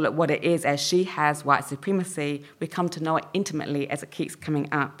let's call it what it is, as she has white supremacy, we come to know it intimately as it keeps coming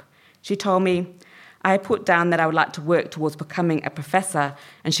up. She told me, I put down that I would like to work towards becoming a professor,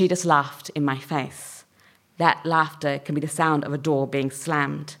 and she just laughed in my face. That laughter can be the sound of a door being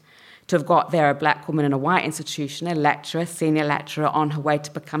slammed. To have got there a black woman in a white institution, a lecturer, senior lecturer on her way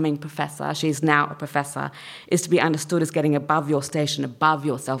to becoming professor, she is now a professor, is to be understood as getting above your station, above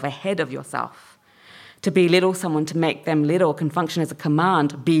yourself, ahead of yourself. To belittle someone, to make them little, can function as a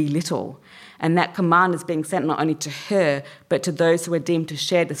command, be little. And that command is being sent not only to her, but to those who are deemed to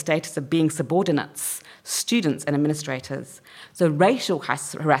share the status of being subordinates, students and administrators. So racial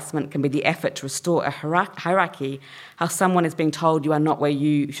harassment can be the effort to restore a hierarchy, how someone is being told you are not where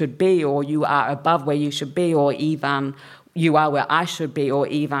you should be, or you are above where you should be, or even you are where I should be, or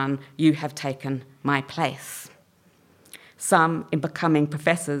even you have taken my place. Some, in becoming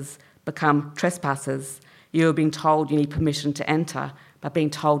professors, become trespassers. You are being told you need permission to enter, but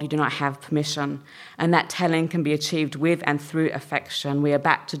being told you do not have permission. And that telling can be achieved with and through affection. We are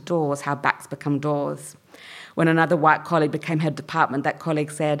back to doors, how backs become doors. When another white colleague became head of department, that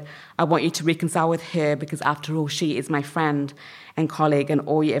colleague said, I want you to reconcile with her because after all, she is my friend and colleague, and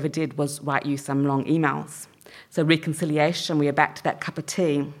all you ever did was write you some long emails. So reconciliation, we are back to that cup of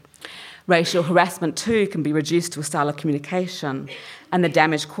tea. Racial harassment, too, can be reduced to a style of communication, and the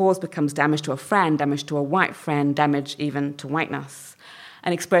damage caused becomes damage to a friend, damage to a white friend, damage even to whiteness.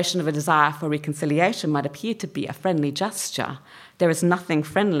 An expression of a desire for reconciliation might appear to be a friendly gesture. There is nothing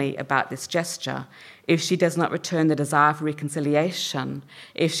friendly about this gesture. If she does not return the desire for reconciliation,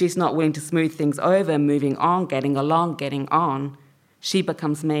 if she's not willing to smooth things over, moving on, getting along, getting on, she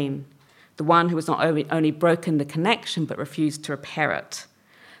becomes mean. The one who has not only broken the connection but refused to repair it.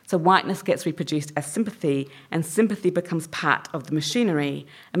 So whiteness gets reproduced as sympathy, and sympathy becomes part of the machinery.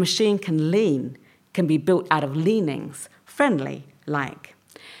 A machine can lean, can be built out of leanings, friendly, like.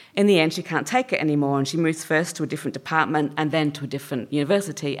 In the end, she can't take it anymore, and she moves first to a different department, and then to a different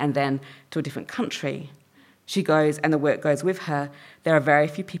university, and then to a different country. She goes, and the work goes with her. There are very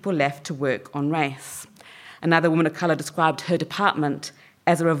few people left to work on race. Another woman of colour described her department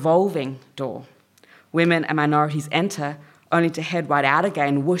as a revolving door. Women and minorities enter, only to head right out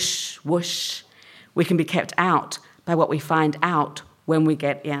again, whoosh, whoosh. We can be kept out by what we find out when we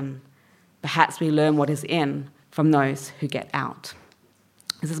get in. Perhaps we learn what is in from those who get out.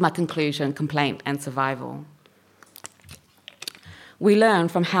 This is my conclusion, complaint and survival. We learn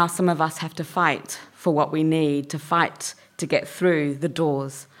from how some of us have to fight for what we need, to fight to get through the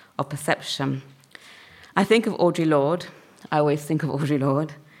doors of perception. I think of Audre Lorde. I always think of Audre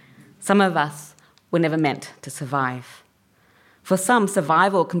Lorde. Some of us were never meant to survive. For some,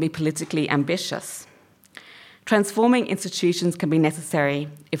 survival can be politically ambitious. Transforming institutions can be necessary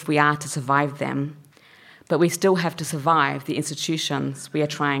if we are to survive them, but we still have to survive the institutions we are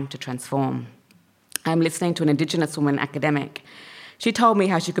trying to transform. I'm listening to an Indigenous woman academic. She told me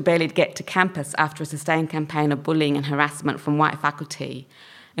how she could barely get to campus after a sustained campaign of bullying and harassment from white faculty.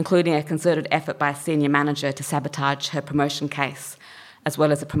 including a concerted effort by a senior manager to sabotage her promotion case, as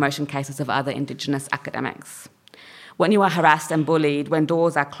well as the promotion cases of other Indigenous academics. When you are harassed and bullied, when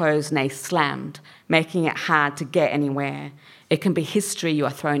doors are closed, nay, slammed, making it hard to get anywhere, it can be history you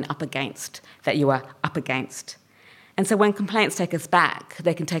are thrown up against, that you are up against. And so when complaints take us back,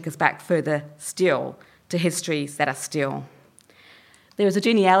 they can take us back further still to histories that are still. There is a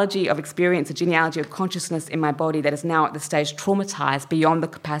genealogy of experience, a genealogy of consciousness in my body that is now at this stage traumatised beyond the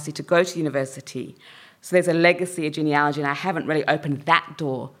capacity to go to university. So there's a legacy of genealogy, and I haven't really opened that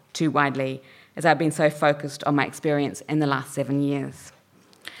door too widely, as I've been so focused on my experience in the last 7 years.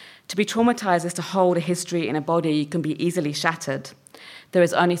 To be traumatised is to hold a history in a body you can be easily shattered. There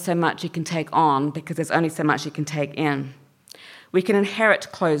is only so much you can take on because there's only so much you can take in. We can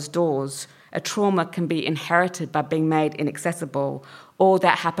inherit closed doors. A trauma can be inherited by being made inaccessible, or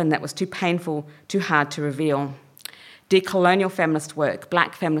that happened that was too painful, too hard to reveal. Decolonial feminist work,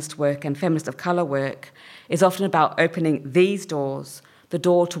 black feminist work, and feminist of colour work is often about opening these doors, the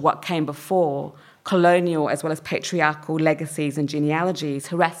door to what came before, colonial as well as patriarchal legacies and genealogies,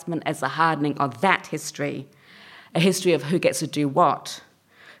 harassment as the hardening of that history, a history of who gets to do what,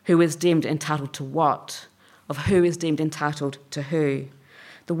 who is deemed entitled to what, of who is deemed entitled to who.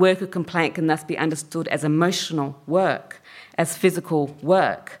 The work of complaint can thus be understood as emotional work, as physical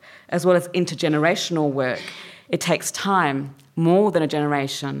work, as well as intergenerational work. It takes time, more than a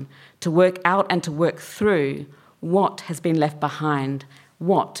generation, to work out and to work through what has been left behind,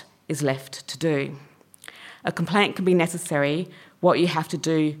 what is left to do. A complaint can be necessary, what you have to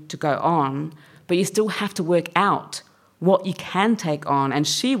do to go on, but you still have to work out what you can take on, and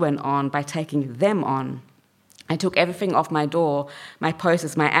she went on by taking them on. I took everything off my door, my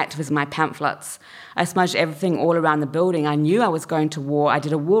posters, my activism, my pamphlets. I smudged everything all around the building. I knew I was going to war. I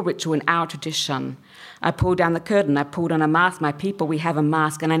did a war ritual in our tradition. I pulled down the curtain. I pulled on a mask. My people, we have a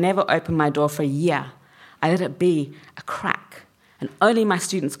mask. And I never opened my door for a year. I let it be a crack. And only my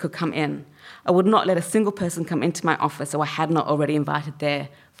students could come in. I would not let a single person come into my office who I had not already invited there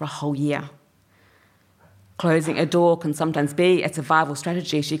for a whole year. Closing a door can sometimes be a survival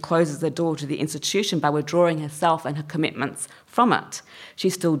strategy. She closes the door to the institution by withdrawing herself and her commitments from it.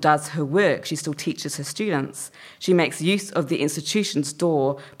 She still does her work. She still teaches her students. She makes use of the institution's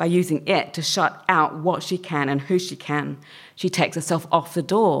door by using it to shut out what she can and who she can. She takes herself off the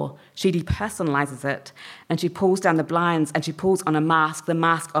door. She depersonalizes it. And she pulls down the blinds and she pulls on a mask, the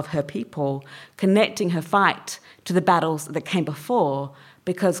mask of her people, connecting her fight to the battles that came before,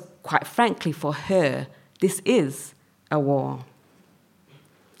 because, quite frankly, for her, this is a war.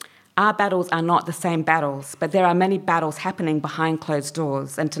 Our battles are not the same battles, but there are many battles happening behind closed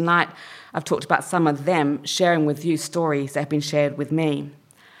doors. And tonight, I've talked about some of them, sharing with you stories that have been shared with me.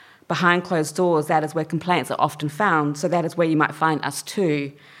 Behind closed doors, that is where complaints are often found, so that is where you might find us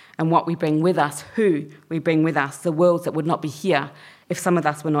too, and what we bring with us, who we bring with us, the worlds that would not be here if some of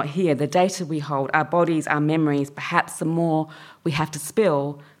us were not here, the data we hold, our bodies, our memories, perhaps the more we have to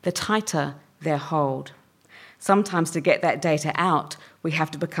spill, the tighter their hold. Sometimes to get that data out, we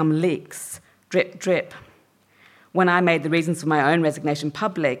have to become leaks, drip, drip. When I made the reasons for my own resignation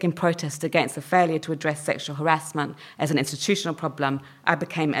public in protest against the failure to address sexual harassment as an institutional problem, I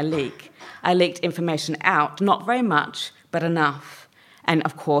became a leak. I leaked information out, not very much, but enough. And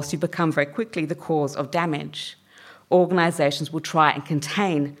of course, you become very quickly the cause of damage. Organisations will try and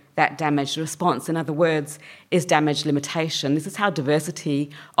contain that damage. The response, in other words, is damage limitation. This is how diversity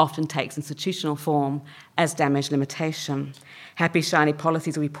often takes institutional form, as damage limitation. Happy, shiny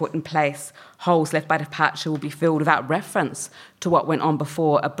policies will be put in place. Holes left by departure will be filled without reference to what went on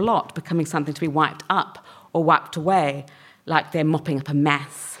before, a blot becoming something to be wiped up or wiped away, like they're mopping up a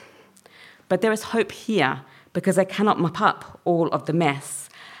mess. But there is hope here, because they cannot mop up all of the mess.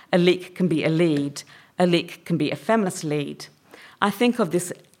 A leak can be a lead. A leak can be a feminist lead. I think of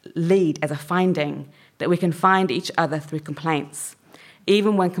this lead as a finding, that we can find each other through complaints.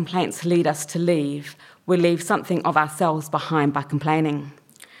 Even when complaints lead us to leave, we leave something of ourselves behind by complaining.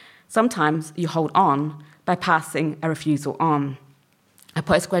 Sometimes you hold on by passing a refusal on. A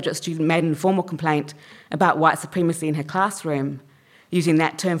postgraduate student made an informal complaint about white supremacy in her classroom. Using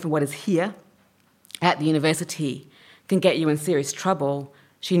that term for what is here at the university can get you in serious trouble.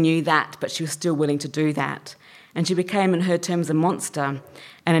 She knew that, but she was still willing to do that. And she became, in her terms, a monster,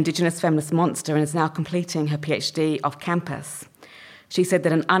 an Indigenous feminist monster, and is now completing her PhD off campus. She said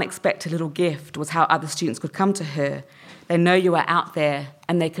that an unexpected little gift was how other students could come to her. They know you are out there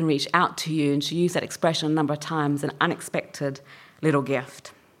and they can reach out to you, and she used that expression a number of times, an unexpected little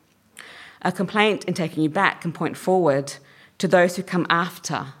gift. A complaint in taking you back can point forward to those who come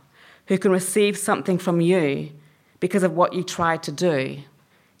after, who can receive something from you because of what you tried to do.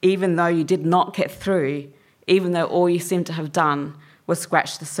 even though you did not get through, even though all you seem to have done was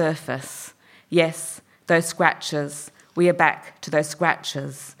scratch the surface. Yes, those scratches, we are back to those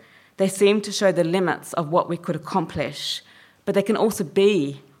scratches. They seem to show the limits of what we could accomplish, but they can also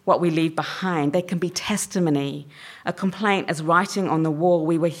be what we leave behind. They can be testimony. A complaint as writing on the wall,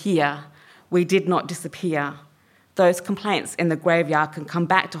 we were here, we did not disappear. Those complaints in the graveyard can come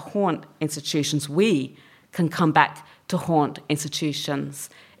back to haunt institutions. We can come back to haunt institutions.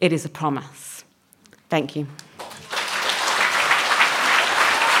 It is a promise. Thank you.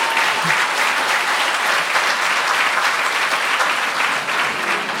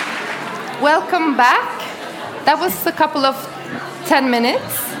 Welcome back. That was a couple of 10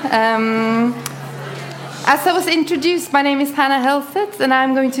 minutes. As I was introduced, my name is Hannah Helseth, and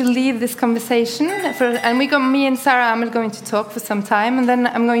I'm going to lead this conversation. Me and Sarah Ahmed are going to talk for some time, and then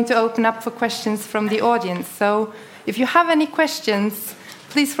I'm going to open up for questions from the audience. So if you have any questions,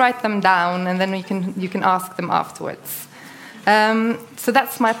 please write them down, and then you can ask them afterwards. So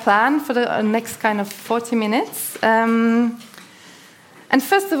that's my plan for the next kind of 40 minutes. And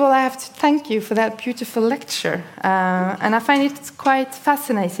first of all, I have to thank you for that beautiful lecture. And I find it quite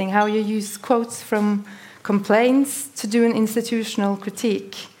fascinating how you use quotes from complaints to do an institutional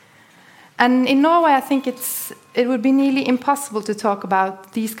critique. And in Norway, I think it would be nearly impossible to talk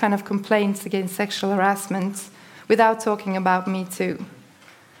about these kind of complaints against sexual harassment without talking about Me Too.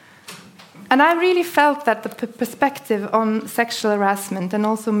 And I really felt that the perspective on sexual harassment and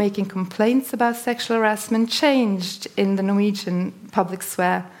also making complaints about sexual harassment changed in the Norwegian public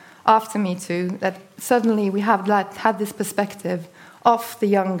sphere after Me Too, that suddenly we have had this perspective of the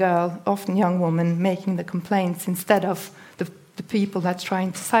young girl, often young woman, making the complaints instead of the people that's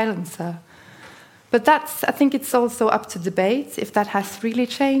trying to silence her. But I think it's also up to debate if that has really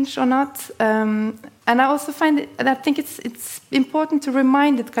changed or not. And I also find and I think it's important to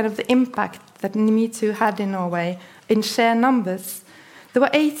remind it kind of the impact that Me Too had in Norway in sheer numbers. There were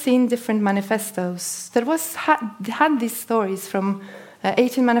 18 different manifestos that had these stories from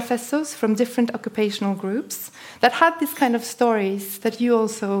 18 manifestos from different occupational groups that had these kind of stories that you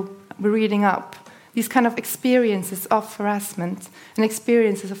also were reading up, these kind of experiences of harassment and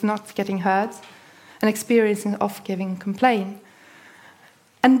experiences of not getting heard and experiences of giving complaint.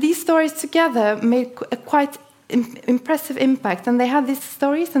 And these stories together made a quite impressive impact. And they had these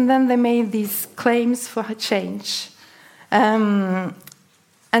stories, and then they made these claims for change. And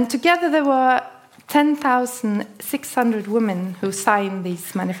together there were 10,600 women who signed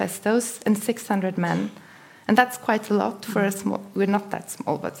these manifestos and 600 men. And that's quite a lot for a small... We're not that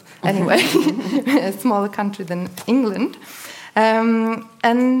small, but anyway, a smaller country than England. But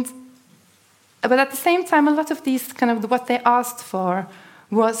at the same time, a lot of these kind of what they asked for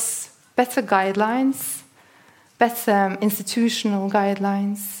was better guidelines, better institutional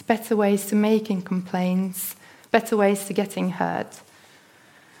guidelines, better ways to making complaints, better ways to getting heard.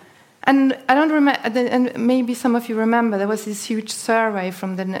 And I don't remember, and maybe some of you remember, there was this huge survey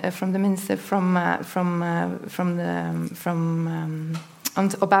from the minister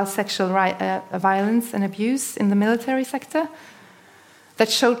about sexual violence and abuse in the military sector that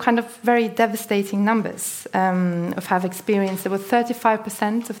showed kind of very devastating numbers of have experienced. There were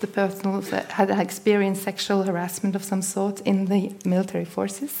 35% of the personnel that had experienced sexual harassment of some sort in the military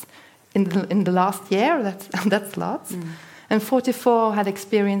forces in the last year. That's lots. And 44 had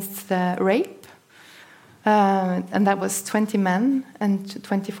experienced rape, and that was 20 men and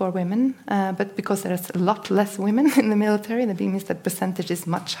 24 women. But because there's a lot less women in the military, that means that percentage is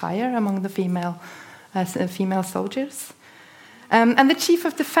much higher among the female soldiers. And the chief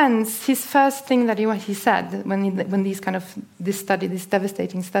of defense, his first thing that he said when this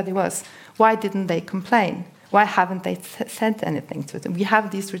devastating study was, why didn't they complain? Why haven't they said anything to them? We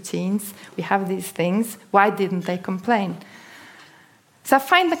have these routines, we have these things. Why didn't they complain? So I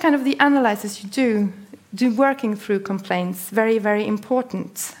find the analysis you do working through complaints very, very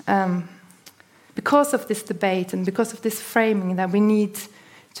important because of this debate and because of this framing that we need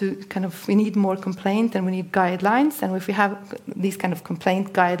more complaint and we need guidelines. And if we have these kind of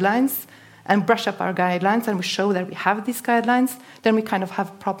complaint guidelines and brush up our guidelines and we show that we have these guidelines, then we kind of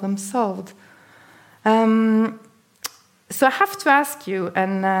have problems solved. So I have to ask you,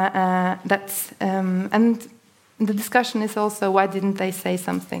 and the discussion is also, why didn't they say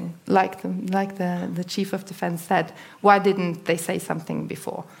something like the chief of defense said? Why didn't they say something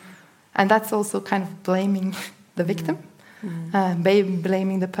before? And that's also kind of blaming the victim,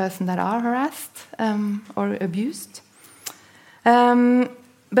 blaming the person that are harassed or abused.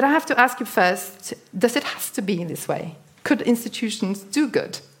 But I have to ask you first, does it have to be in this way? Could institutions do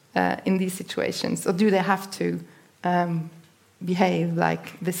good in these situations, or do they have to behave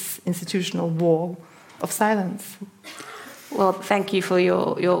like this institutional wall of silence? Well, thank you for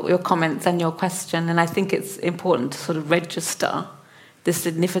your comments and your question. And I think it's important to sort of register the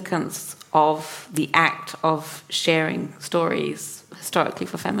significance of the act of sharing stories historically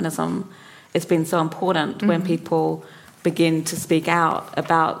for feminism. It's been so important when people begin to speak out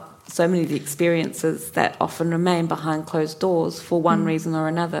about so many of the experiences that often remain behind closed doors for one reason or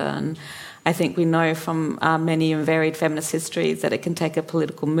another. And I think we know from many and varied feminist histories that it can take a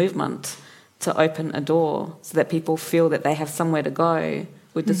political movement to open a door so that people feel that they have somewhere to go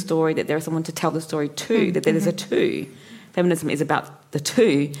with the story, that there is someone to tell the story to, that there is a to. Feminism is about the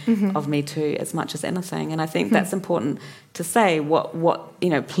to of Me Too as much as anything. And I think that's important to say what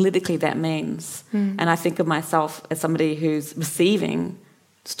politically that means. And I think of myself as somebody who's receiving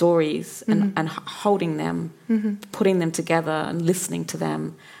stories and holding them, putting them together and listening to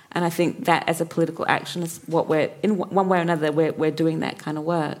them. And I think that as a political action is what in one way or another, we're doing that kind of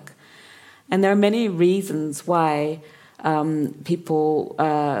work. And there are many reasons why complaints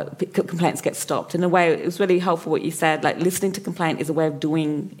get stopped. In a way, it was really helpful what you said, like listening to complaint is a way of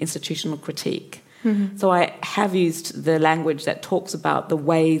doing institutional critique. So I have used the language that talks about the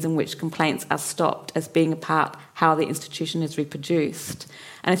ways in which complaints are stopped as being a part how the institution is reproduced.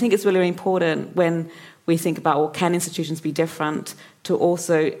 And I think it's really important when we think about, well, can institutions be different, to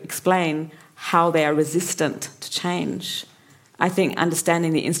also explain how they are resistant to change. I think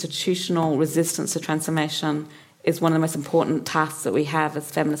understanding the institutional resistance to transformation is one of the most important tasks that we have as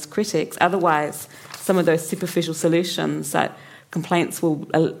feminist critics. Otherwise, some of those superficial solutions that complaints will,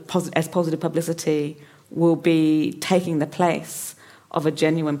 as positive publicity, will be taking the place of a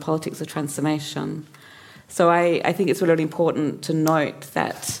genuine politics of transformation. So I think it's really important to note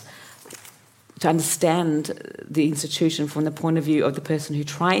that, to understand the institution from the point of view of the person who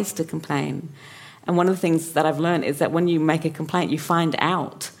tries to complain. And one of the things that I've learned is that when you make a complaint, you find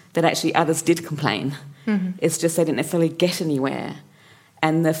out that actually others did complain. It's just they didn't necessarily get anywhere.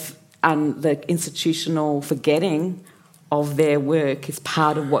 And the institutional forgetting of their work is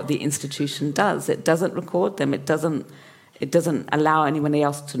part of what the institution does. It doesn't record them. It doesn't allow anyone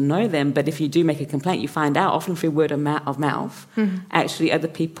else to know them. But if you do make a complaint, you find out, often through word of mouth, actually other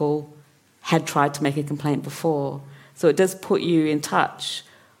people had tried to make a complaint before. So it does put you in touch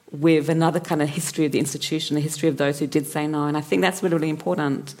with another kind of history of the institution, the history of those who did say no. And I think that's really, really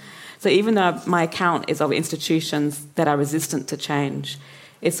important. So even though my account is of institutions that are resistant to change,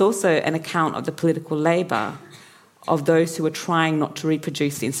 it's also an account of the political labour of those who are trying not to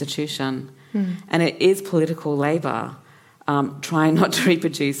reproduce the institution. And it is political labour trying not to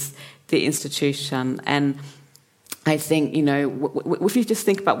reproduce the institution. And I think, if you just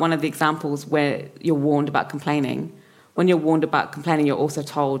think about one of the examples where you're warned about complaining, when you're warned about complaining, you're also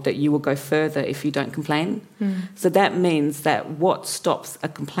told that you will go further if you don't complain. So that means that what stops a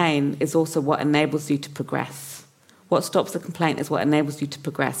complaint is also what enables you to progress. What stops the complaint is what enables you to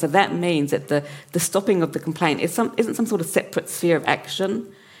progress. So that means that the stopping of the complaint isn't some sort of separate sphere of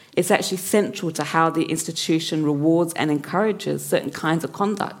action. It's actually central to how the institution rewards and encourages certain kinds of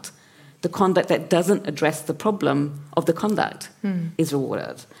conduct. The conduct that doesn't address the problem of the conduct is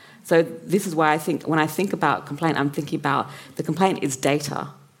rewarded. So this is why I think, when I think about complaint, I'm thinking about the complaint is data.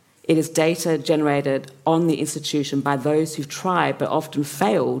 It is data generated on the institution by those who've tried but often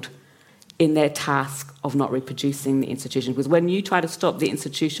failed in their task of not reproducing the institution. Because when you try to stop the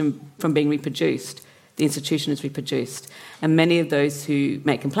institution from being reproduced, the institution is reproduced. And many of those who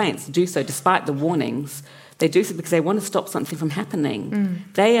make complaints do so despite the warnings. They do so because they want to stop something from happening.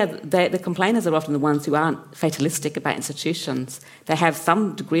 The complainers are often the ones who aren't fatalistic about institutions. They have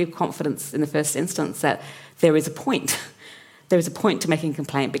some degree of confidence in the first instance that there is a point. There is a point to making a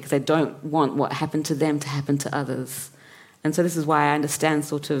complaint because they don't want what happened to them to happen to others. And so this is why I understand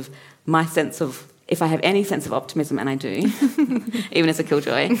sort of my sense of, if I have any sense of optimism, and I do, even as a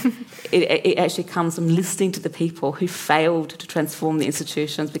killjoy, it actually comes from listening to the people who failed to transform the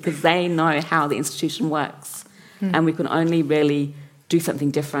institutions because they know how the institution works. And we can only really do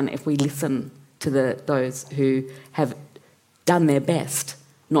something different if we listen to those who have done their best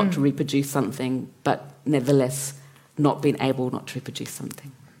not to reproduce something, but nevertheless not been able not to reproduce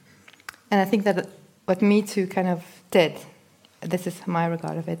something. And I think that what Me Too kind of did, this is my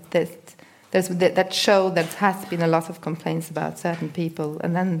regard of it, that show that has been a lot of complaints about certain people,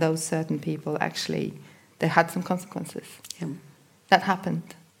 and then those certain people actually, they had some consequences. Yeah. That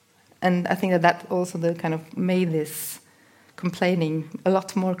happened. And I think that also kind of made this complaining, a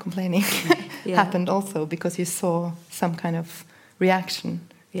lot more complaining, happened also, because you saw some kind of reaction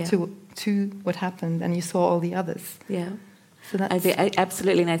to what happened, and you saw all the others. Yeah. So that's...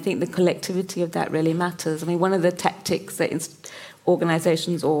 Absolutely, and I think the collectivity of that really matters. I mean, one of the tactics that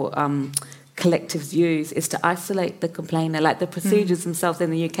organisations or collectives use is to isolate the complainer. Like the procedures themselves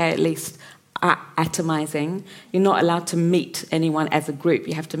in the UK, at least, are atomising. You're not allowed to meet anyone as a group.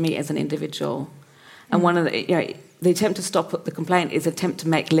 You have to meet as an individual. And one of the attempt to stop the complaint is an attempt to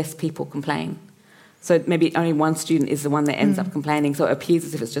make less people complain. So maybe only one student is the one that ends up complaining, so it appears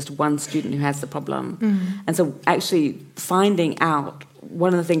as if it's just one student who has the problem. And so actually finding out,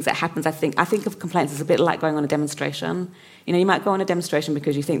 one of the things that happens, I think of complaints as a bit like going on a demonstration. You know, you might go on a demonstration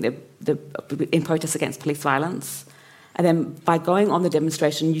because you think that in protest against police violence, and then by going on the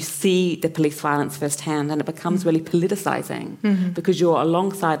demonstration, you see the police violence firsthand, and it becomes really politicising because you're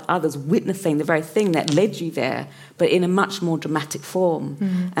alongside others witnessing the very thing that led you there, but in a much more dramatic form.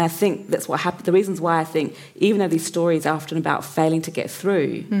 And I think that's what happened. The reasons why I think, even though these stories are often about failing to get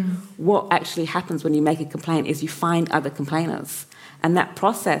through, what actually happens when you make a complaint is you find other complainers. And that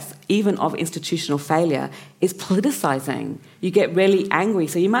process, even of institutional failure, is politicising. You get really angry.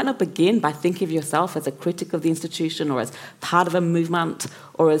 So you might not begin by thinking of yourself as a critic of the institution or as part of a movement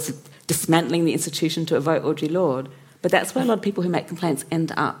or as dismantling the institution to evoke Audre Lorde. But that's where a lot of people who make complaints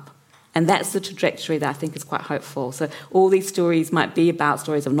end up. And that's the trajectory that I think is quite hopeful. So all these stories might be about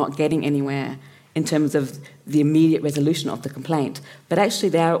stories of not getting anywhere in terms of the immediate resolution of the complaint. But actually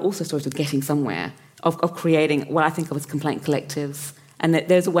there are also stories of getting somewhere, of creating what I think of as complaint collectives. And that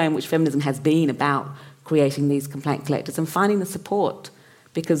there's a way in which feminism has been about creating these complaint collectives and finding the support,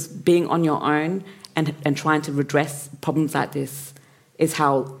 because being on your own and trying to redress problems like this is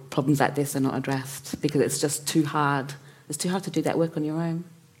how problems like this are not addressed, because it's just too hard. It's too hard to do that work on your own.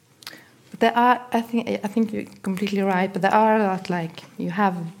 But there are, I think you're completely right, but there are a lot, like, you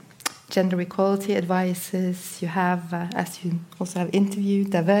have gender equality advices, you have, as you also have interviewed,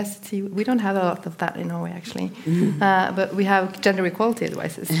 diversity. We don't have a lot of that in Norway, actually. But we have gender equality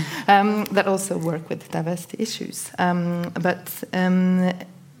advices that also work with diversity issues. But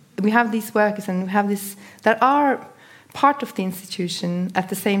we have these workers and we have this, that are part of the institution at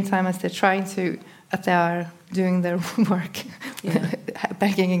the same time as they're trying to, as they are doing their work,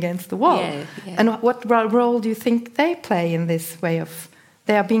 banging against the wall. And what role do you think they play in this way of,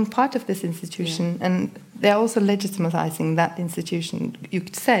 they are being part of this institution, and they're also legitimizing that institution, you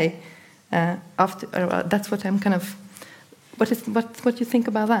could say. That's what I'm kind of... What do you think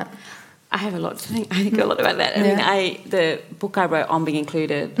about that? I have a lot to think. I think a lot about that. I mean, the book I wrote, On Being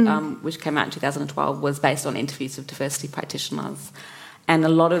Included, which came out in 2012, was based on interviews of diversity practitioners. And a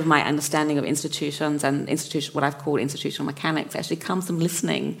lot of my understanding of institutions and what I've called institutional mechanics actually comes from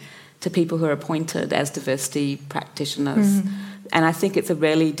listening to people who are appointed as diversity practitioners. And I think it's a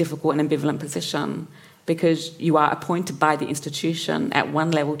really difficult and ambivalent position, because you are appointed by the institution at one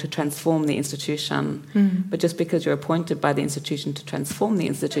level to transform the institution. But just because you're appointed by the institution to transform the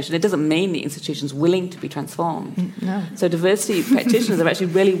institution, it doesn't mean the institution's willing to be transformed. No. So diversity practitioners are actually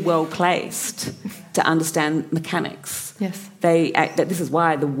really well placed to understand mechanics. Yes. This is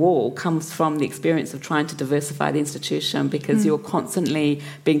why the wall comes from the experience of trying to diversify the institution, because you're constantly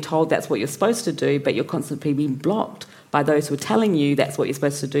being told that's what you're supposed to do, but you're constantly being blocked by those who are telling you that's what you're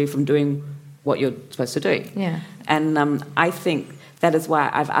supposed to do from doing what you're supposed to do. Yeah. And I think that is why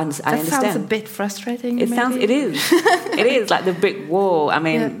I understand. That sounds a bit frustrating. It is. It is like the brick wall. I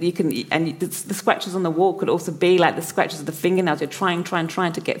mean, you can, and the scratches on the wall could also be like the scratches of the fingernails. You're trying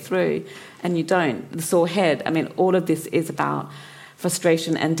to get through, and you don't. The sore head. I mean, all of this is about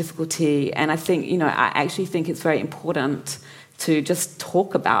frustration and difficulty. And I think, I actually think it's very important to just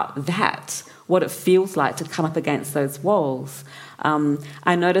talk about that, what it feels like to come up against those walls.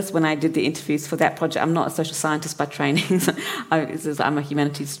 I noticed when I did the interviews for that project, I'm not a social scientist by training, I'm a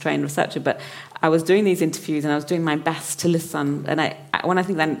humanities trained researcher, but I was doing these interviews and I was doing my best to listen. And one of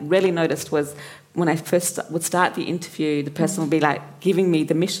the things I really noticed was when I first would start the interview, the person would be like giving me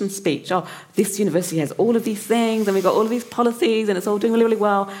the mission speech. Oh, this university has all of these things and we've got all of these policies and it's all doing really, really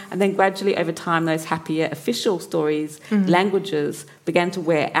well. And then gradually over time, those happier official stories, languages began to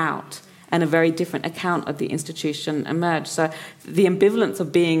wear out, and a very different account of the institution emerged. So the ambivalence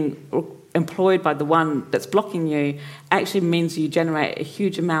of being employed by the one that's blocking you actually means you generate a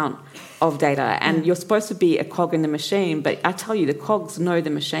huge amount of data. And you're supposed to be a cog in the machine, but I tell you, the cogs know the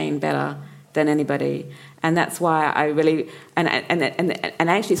machine better than anybody. And that's why I really... And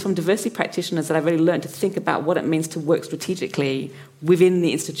actually it's from diversity practitioners that I really learned to think about what it means to work strategically within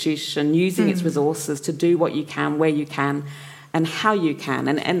the institution, using its resources to do what you can, where you can, and how you can.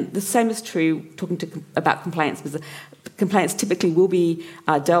 And the same is true talking about complaints, because complaints typically will be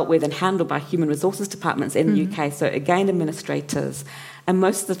dealt with and handled by human resources departments in the UK, so again administrators. And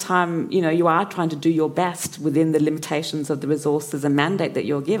most of the time, you are trying to do your best within the limitations of the resources and mandate that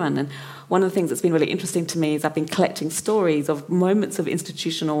you're given. And one of the things that's been really interesting to me is I've been collecting stories of moments of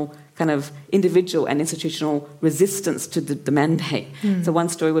institutional kind of individual and institutional resistance to the mandate. So one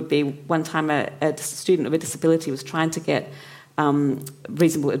story would be one time a student with a disability was trying to get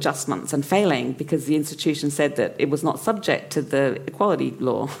reasonable adjustments and failing because the institution said that it was not subject to the equality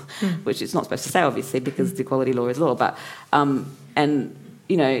law, which it's not supposed to say, obviously, because the equality law is law. But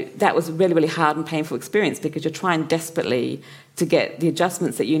that was a really, really hard and painful experience because you're trying desperately to get the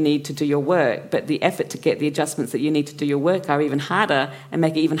adjustments that you need to do your work, but the effort to get the adjustments that you need to do your work are even harder and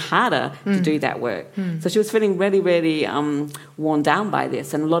make it even harder to do that work. So she was feeling really, really worn down by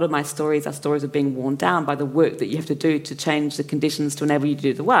this, and a lot of my stories are stories of being worn down by the work that you have to do to change the conditions to enable you to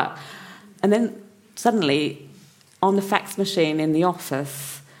do the work. And then suddenly, on the fax machine in the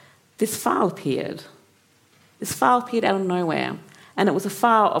office, this file appeared. This file appeared out of nowhere. And it was a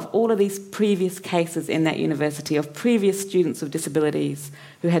file of all of these previous cases in that university of previous students with disabilities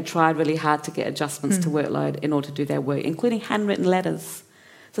who had tried really hard to get adjustments to workload in order to do their work, including handwritten letters.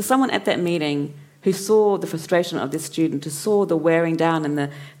 So someone at that meeting who saw the frustration of this student, who saw the wearing down and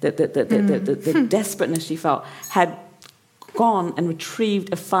the desperateness she felt, had gone and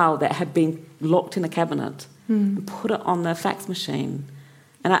retrieved a file that had been locked in a cabinet and put it on the fax machine.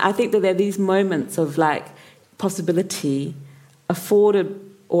 And I think that there are these moments of possibility afforded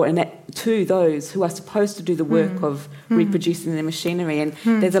to those who are supposed to do the work of reproducing the machinery. And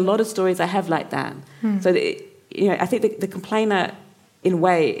there's a lot of stories I have like that. So, I think the complainer, in a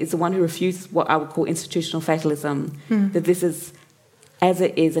way, is the one who refuses what I would call institutional fatalism, that this is as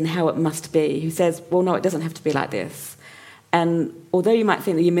it is and how it must be, who says, well, no, it doesn't have to be like this. And although you might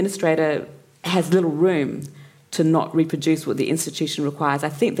think the administrator has little room to not reproduce what the institution requires, I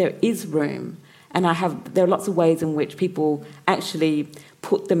think there is room. And there are lots of ways in which people actually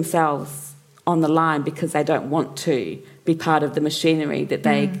put themselves on the line because they don't want to be part of the machinery, that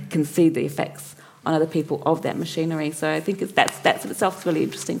they can see the effects on other people of that machinery. So I think that's in itself really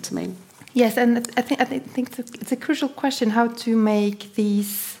interesting to me. Yes, and I think it's a crucial question how to make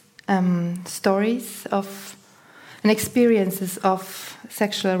these stories of and experiences of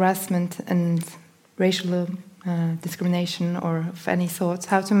sexual harassment and racial discrimination or of any sort,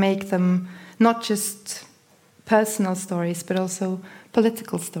 how to make them not just personal stories, but also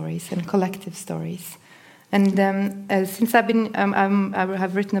political stories and collective stories. And since I've been, I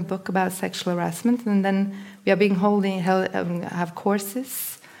have written a book about sexual harassment, and then we are have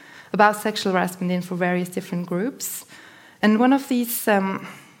courses about sexual harassment for various different groups. And one of these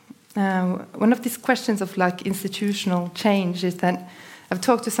questions of institutional change is that I've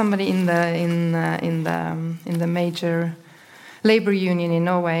talked to somebody in the major labor union in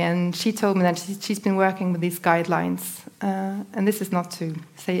Norway, and she told me that she's been working with these guidelines, and this is not to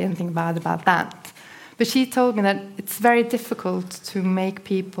say anything bad about that, but she told me that it's very difficult to make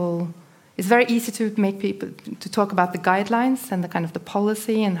people. It's very easy to make people to talk about the guidelines and the kind of the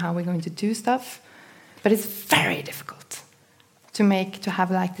policy and how we're going to do stuff, but it's very difficult to have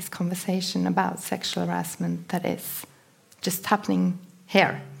this conversation about sexual harassment that is just happening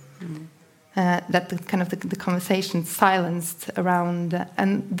here. That the conversation silenced around,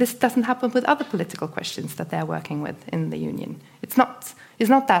 and this doesn't happen with other political questions that they're working with in the union. It's not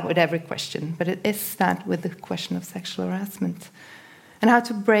that with every question, but it is that with the question of sexual harassment, and how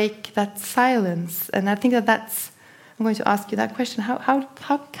to break that silence. And I think that's. I'm going to ask you that question: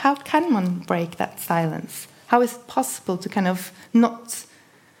 How can one break that silence? How is it possible to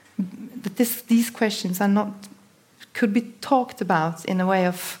these questions could be talked about in a way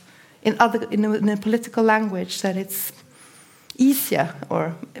of. In a political language that it's easier,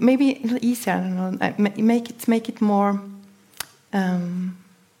 or maybe easier. I don't know. Make it more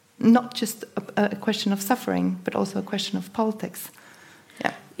not just a question of suffering, but also a question of politics.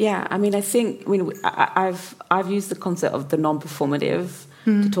 Yeah. Yeah. I've used the concept of the non-performative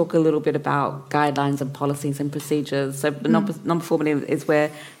to talk a little bit about guidelines and policies and procedures. So the non-performative is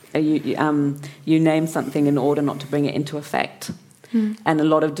where you name something in order not to bring it into effect. And a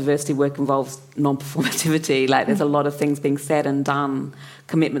lot of diversity work involves non-performativity. There's a lot of things being said and done,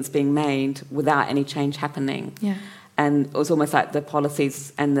 commitments being made without any change happening. Yeah. And it was almost like the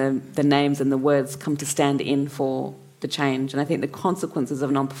policies and the names and the words come to stand in for the change. And I think the consequences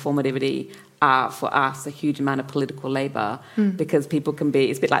of non-performativity are, for us, a huge amount of political labour because people can be...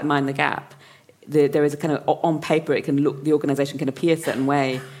 It's a bit like Mind the Gap. There is a kind of... On paper, the organisation can appear a certain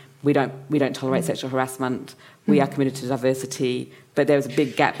way, we don't tolerate sexual harassment. We are committed to diversity, but there is a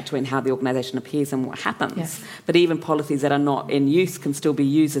big gap between how the organisation appears and what happens. Yes. But even policies that are not in use can still be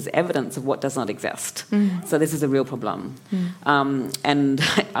used as evidence of what does not exist. So this is a real problem. And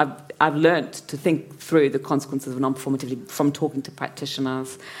I've learnt to think through the consequences of non-performativity from talking to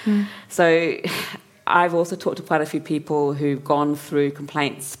practitioners. So I've also talked to quite a few people who've gone through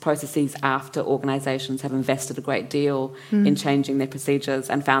complaints processes after organisations have invested a great deal in changing their procedures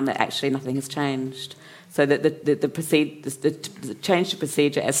and found that actually nothing has changed. So that the change to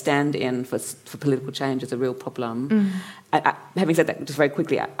procedure as stand-in for political change is a real problem. Having said that, just very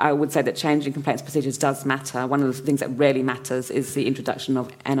quickly, I would say that changing complaints procedures does matter. One of the things that really matters is the introduction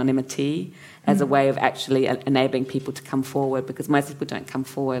of anonymity as a way of actually enabling people to come forward, because most people don't come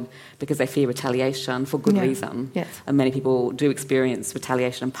forward because they fear retaliation for good reason. Yes. And many people do experience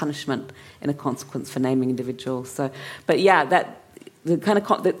retaliation and punishment in a consequence for naming individuals. So, but yeah, that the kind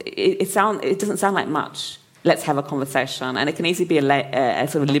of it doesn't sound like much. Let's have a conversation, and it can easily be a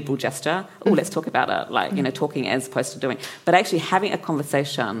sort of liberal gesture. Oh, let's talk about it, like talking as opposed to doing. But actually, having a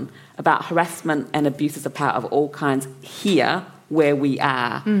conversation about harassment and abuses of power of all kinds here, where we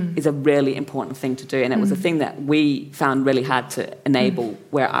are, is a really important thing to do. And it was a thing that we found really hard to enable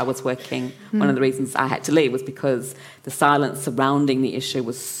where I was working. One of the reasons I had to leave was because the silence surrounding the issue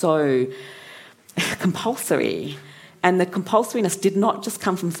was so compulsory. And the compulsoriness did not just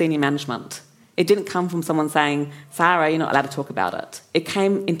come from senior management. It didn't come from someone saying, Sarah, you're not allowed to talk about it. It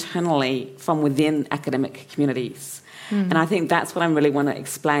came internally from within academic communities. And I think that's what I really want to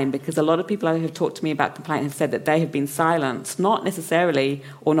explain, because a lot of people who have talked to me about complaint have said that they have been silenced, not necessarily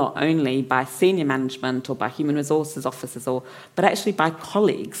or not only by senior management or by human resources officers, but actually by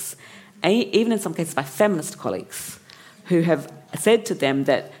colleagues, even in some cases by feminist colleagues, who have said to them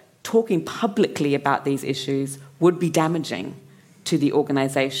that talking publicly about these issues would be damaging to the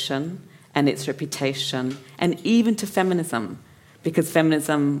organisation and its reputation, and even to feminism, because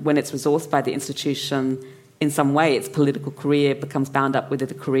feminism, when it's resourced by the institution, in some way its political career becomes bound up with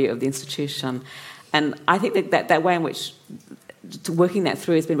the career of the institution. And I think that way in which working that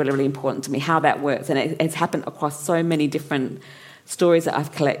through has been really, really important to me, how that works. And it's happened across so many different stories that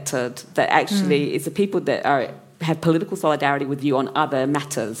I've collected, that actually it's the people that have political solidarity with you on other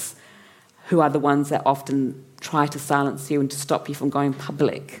matters who are the ones that often try to silence you and to stop you from going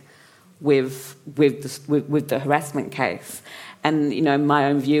public with the harassment case. And, my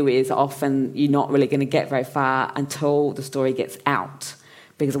own view is often you're not really going to get very far until the story gets out.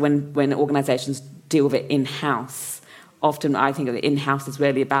 Because when organisations deal with it in-house, often I think of it in-house is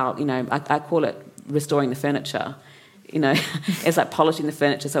really about, I call it restoring the furniture. It's like polishing the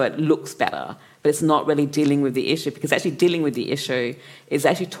furniture so it looks better, but it's not really dealing with the issue, because actually dealing with the issue is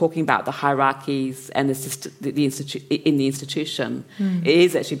actually talking about the hierarchies and in the institution. It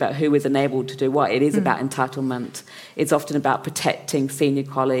is actually about who is enabled to do what. It is about entitlement. It's often about protecting senior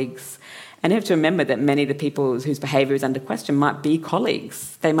colleagues. And you have to remember that many of the people whose behaviour is under question might be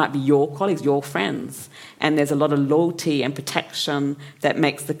colleagues. They might be your colleagues, your friends. And there's a lot of loyalty and protection that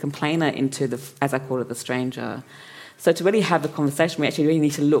makes the complainer into as I call it, the stranger. So to really have the conversation, we actually really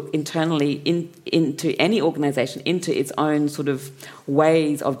need to look internally into any organisation, into its own sort of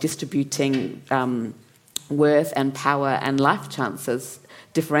ways of distributing worth and power and life chances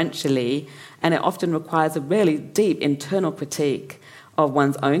differentially. And it often requires a really deep internal critique of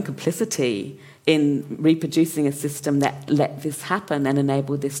one's own complicity in reproducing a system that let this happen and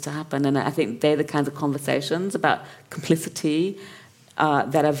enabled this to happen. And I think they're the kinds of conversations about complicity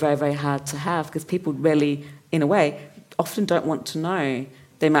that are very, very hard to have, because people really, in a way, often don't want to know.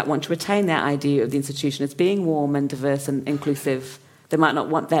 They might want to retain their idea of the institution as being warm and diverse and inclusive. They might not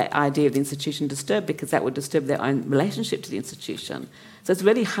want that idea of the institution disturbed, because that would disturb their own relationship to the institution. So it's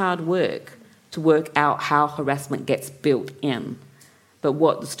really hard work to work out how harassment gets built in. But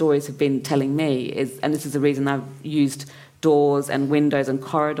what the stories have been telling me is, and this is the reason I've used doors and windows and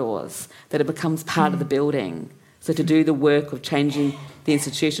corridors, that it becomes part of the building. So to do the work of changing the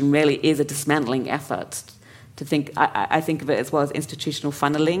institution really is a dismantling effort. I think of it as well as institutional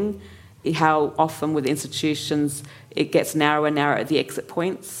funneling, how often with institutions it gets narrower and narrower at the exit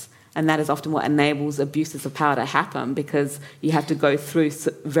points, and that is often what enables abuses of power to happen, because you have to go through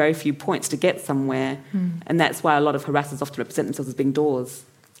very few points to get somewhere. And that's why a lot of harassers often represent themselves as being doors.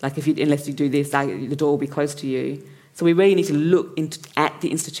 Like unless you do this, the door will be closed to you. So we really need to look at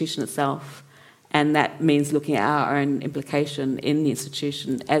the institution itself. And that means looking at our own implication in the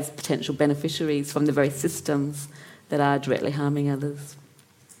institution as potential beneficiaries from the very systems that are directly harming others.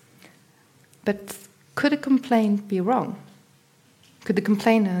 But could a complaint be wrong? Could the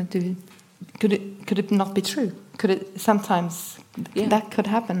complainer Could it not be true? Could it sometimes that could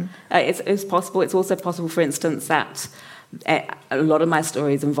happen? It's possible. It's also possible, for instance, that a lot of my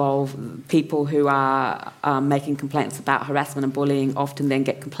stories involve people who are making complaints about harassment and bullying, often then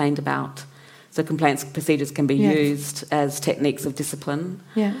get complained about. So complaints procedures can be used as techniques of discipline.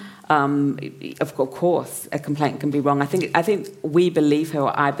 Yeah. Of course, a complaint can be wrong. I think we believe her,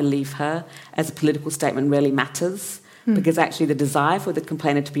 or I believe her, as a political statement really matters, because actually the desire for the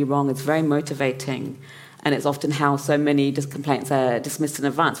complainant to be wrong is very motivating, and it's often how so many complaints are dismissed in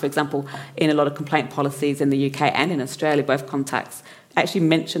advance. For example, in a lot of complaint policies in the UK and in Australia, both contexts, actually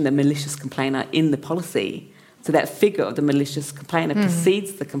mention the malicious complainer in the policy. So that figure of the malicious complainer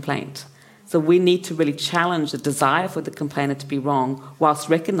precedes the complaint. So we need to really challenge the desire for the complainant to be wrong, whilst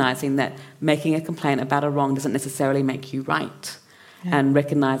recognising that making a complaint about a wrong doesn't necessarily make you right. Yeah. And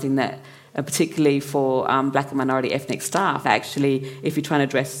recognising that, particularly for black and minority ethnic staff, actually, if you're trying to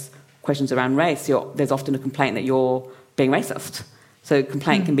address questions around race, there's often a complaint that you're being racist. So a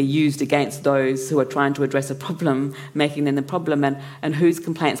complaint can be used against those who are trying to address a problem, making them the problem, and whose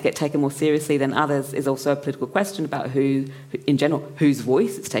complaints get taken more seriously than others is also a political question about who, in general, whose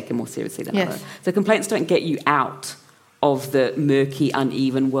voice is taken more seriously than others. So complaints don't get you out of the murky,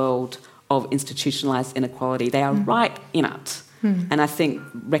 uneven world of institutionalised inequality. They are right in it. And I think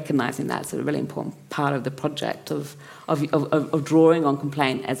recognising that is a really important part of the project of drawing on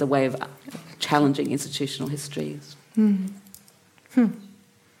complaint as a way of challenging institutional histories.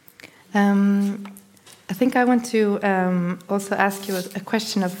 I think I want to also ask you a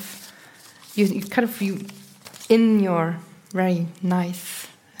question of you in your very nice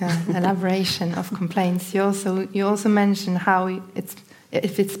elaboration of complaints. You also mention how it's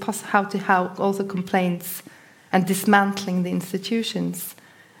possible how also complaints and dismantling the institutions.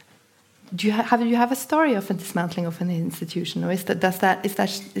 Do you have a story of a dismantling of an institution, or is it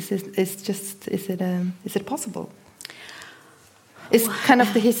possible? It's kind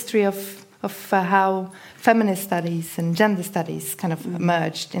of the history of how feminist studies and gender studies kind of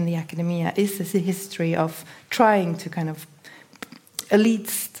emerged in the academia. Is this a history of trying to kind of at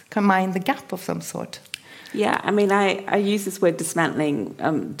least mind the gap of some sort? Yeah, I mean, I use this word dismantling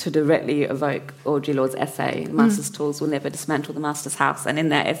to directly evoke Audre Lorde's essay, "The Master's Tools Will Never Dismantle the Master's House." And in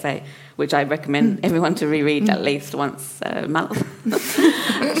that essay, which I recommend everyone to reread at least once a month,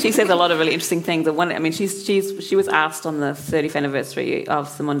 she says a lot of really interesting things. She was asked on the 30th anniversary of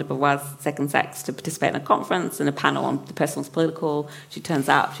Simone de Beauvoir's Second Sex to participate in a conference and a panel on the personal's political. She turns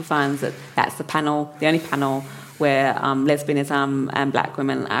out, she finds that that's the only panel where lesbianism and black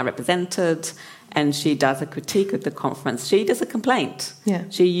women are represented. And she does a critique of the conference. She does a complaint. Yeah.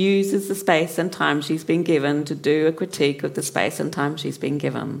 She uses the space and time she's been given to do a critique of the space and time she's been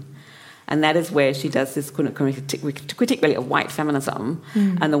given. And that is where she does this critique really of white feminism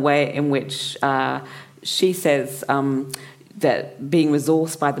and the way in which she says that being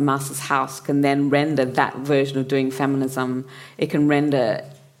resourced by the Master's House can then render that version of doing feminism, it can render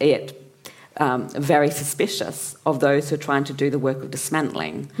it very suspicious of those who are trying to do the work of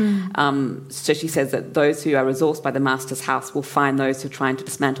dismantling. So she says that those who are resourced by the Master's House will find those who are trying to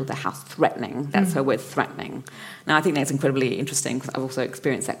dismantle the house threatening. That's her word, threatening. Now, I think that's incredibly interesting because I've also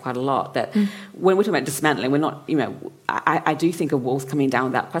experienced that quite a lot, that when we're talking about dismantling, we're not, I do think of walls coming down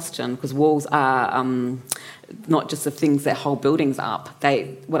without question, because walls are not just the things that hold buildings up.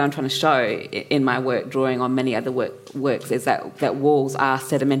 What I'm trying to show in my work, drawing on many other works, is that walls are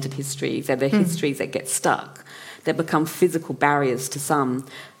sedimented histories. They're the histories that get stuck, that become physical barriers to some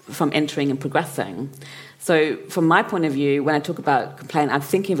from entering and progressing. So from my point of view, when I talk about complaint, I'm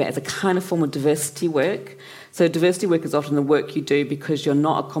thinking of it as a kind of form of diversity work. So diversity work is often the work you do because you're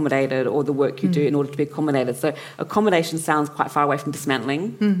not accommodated, or the work you do in order to be accommodated. So accommodation sounds quite far away from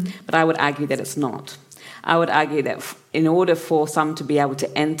dismantling, but I would argue that it's not. I would argue that in order for some to be able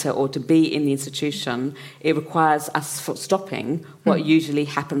to enter or to be in the institution, it requires us stopping what usually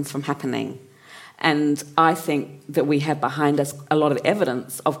happens from happening. And I think that we have behind us a lot of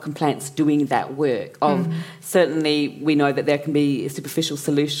evidence of complaints doing that work. Certainly, we know that there can be superficial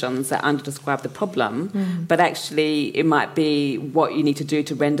solutions that under-describe the problem, but actually it might be what you need to do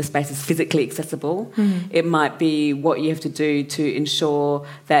to render spaces physically accessible. It might be what you have to do to ensure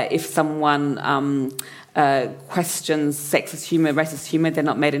that if someone questions sexist humour, racist humour, they're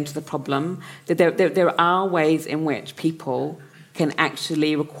not made into the problem. That there are ways in which people can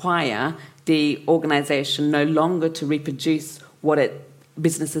actually require the organisation no longer to reproduce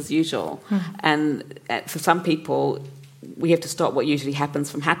business as usual. And for some people, we have to stop what usually happens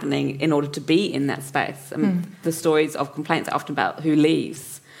from happening in order to be in that space. The stories of complaints are often about who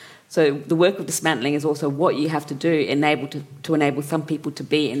leaves. So the work of dismantling is also what you have to do to enable some people to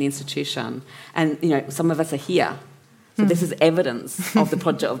be in the institution. And, some of us are here. So this is evidence of the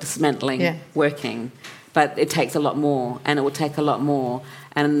project of dismantling working. But it takes a lot more, and it will take a lot more.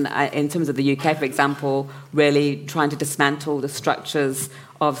 And in terms of the UK, for example, really trying to dismantle the structures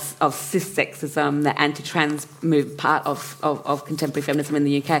of cis sexism, the anti-trans part of contemporary feminism in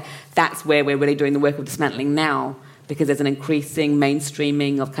the UK, that's where we're really doing the work of dismantling now, because there's an increasing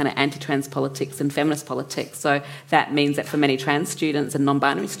mainstreaming of kind of anti-trans politics and feminist politics. So that means that for many trans students and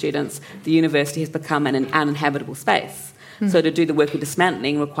non-binary students, the university has become an uninhabitable space. So to do the work of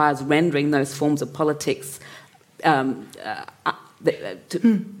dismantling requires rendering those forms of politics, ensuring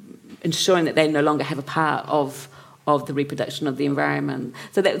that they no longer have a part of the reproduction of the environment.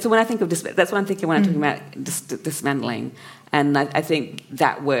 So when I think of that's what I'm thinking when I'm talking about dismantling. And I think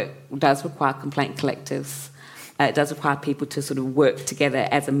that work does require complaint collectives. It does require people to sort of work together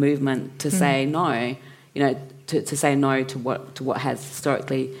as a movement to say no, to say no to what has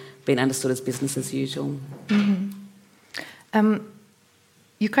historically been understood as business as usual.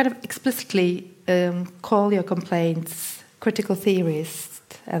 You kind of explicitly call your complaints critical theorists,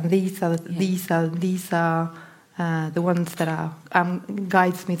 and these are the ones that are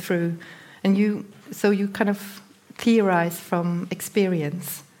guides me through, and you kind of theorize from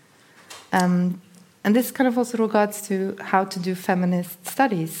experience, and this kind of also regards to how to do feminist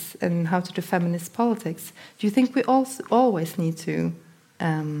studies and how to do feminist politics. Do you think we also always need to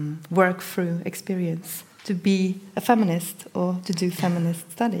work through experience to be a feminist or to do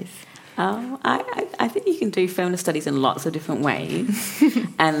feminist studies? I think you can do feminist studies in lots of different ways,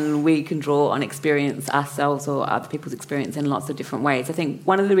 and we can draw on experience ourselves or other people's experience in lots of different ways. I think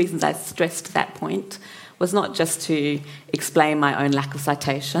one of the reasons I stressed that point was not just to explain my own lack of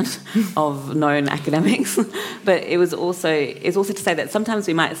citation of known academics, but it's also to say that sometimes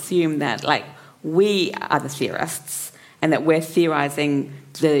we might assume that we are the theorists and that we're theorising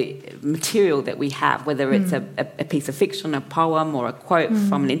the material that we have, whether it's a piece of fiction, a poem, or a quote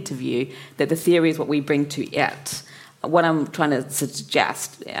from an interview, that the theory is what we bring to it. What I'm trying to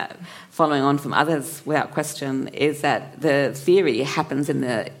suggest, following on from others without question, is that the theory happens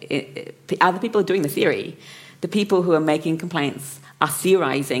other people are doing the theory. The people who are making complaints are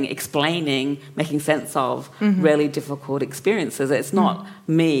theorising, explaining, making sense of really difficult experiences. It's not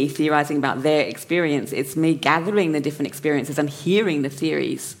me theorising about their experience, it's me gathering the different experiences and hearing the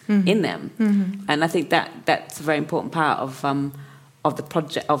theories in them. And I think that's a very important part of the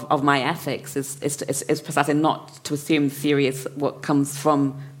project of my ethics is precisely not to assume theory is what comes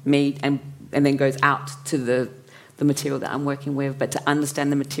from me and then goes out to the material that I'm working with, but to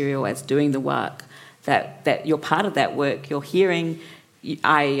understand the material as doing the work. That you're part of that work, you're hearing.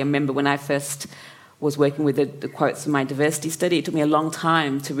 I remember when I first was working with the quotes from my diversity study, it took me a long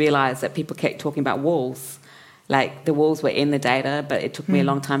time to realise that people kept talking about walls. Like, the walls were in the data, but it took me a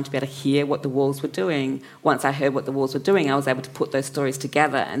long time to be able to hear what the walls were doing. Once I heard what the walls were doing, I was able to put those stories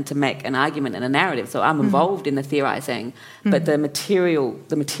together and to make an argument and a narrative. So I'm involved in the theorising, but the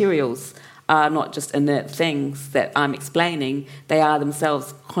materials are not just inert things that I'm explaining, they are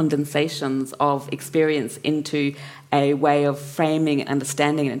themselves condensations of experience into a way of framing and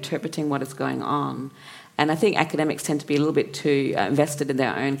understanding and interpreting what is going on. And I think academics tend to be a little bit too invested in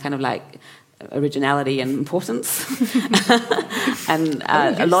their own kind of originality and importance. And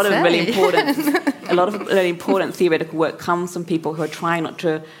a lot of really important theoretical work comes from people who are trying not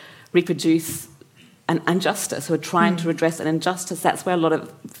to reproduce an injustice, who are trying to redress an injustice. That's where a lot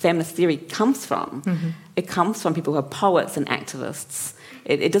of feminist theory comes from. It comes from people who are poets and activists.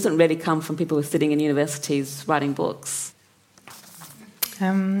 It doesn't really come from people who are sitting in universities writing books.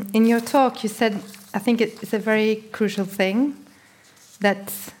 In your talk, you said, I think it's a very crucial thing,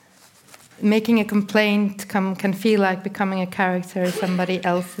 that making a complaint can feel like becoming a character in somebody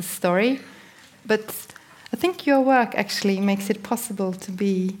else's story. But I think your work actually makes it possible to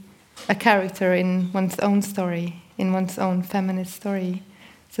be a character in one's own story, in one's own feminist story.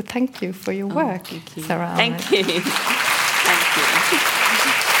 So thank you for your work, thank you. Sarah. Thank you. Thank you.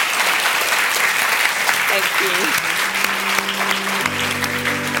 Thank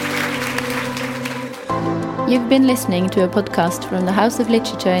you. You've been listening to a podcast from the House of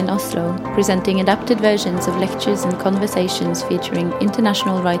Literature in Oslo, presenting adapted versions of lectures and conversations featuring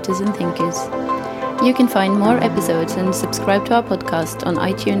international writers and thinkers. You can find more episodes and subscribe to our podcast on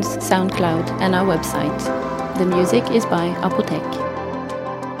iTunes, SoundCloud, and our website. The music is by Apotek.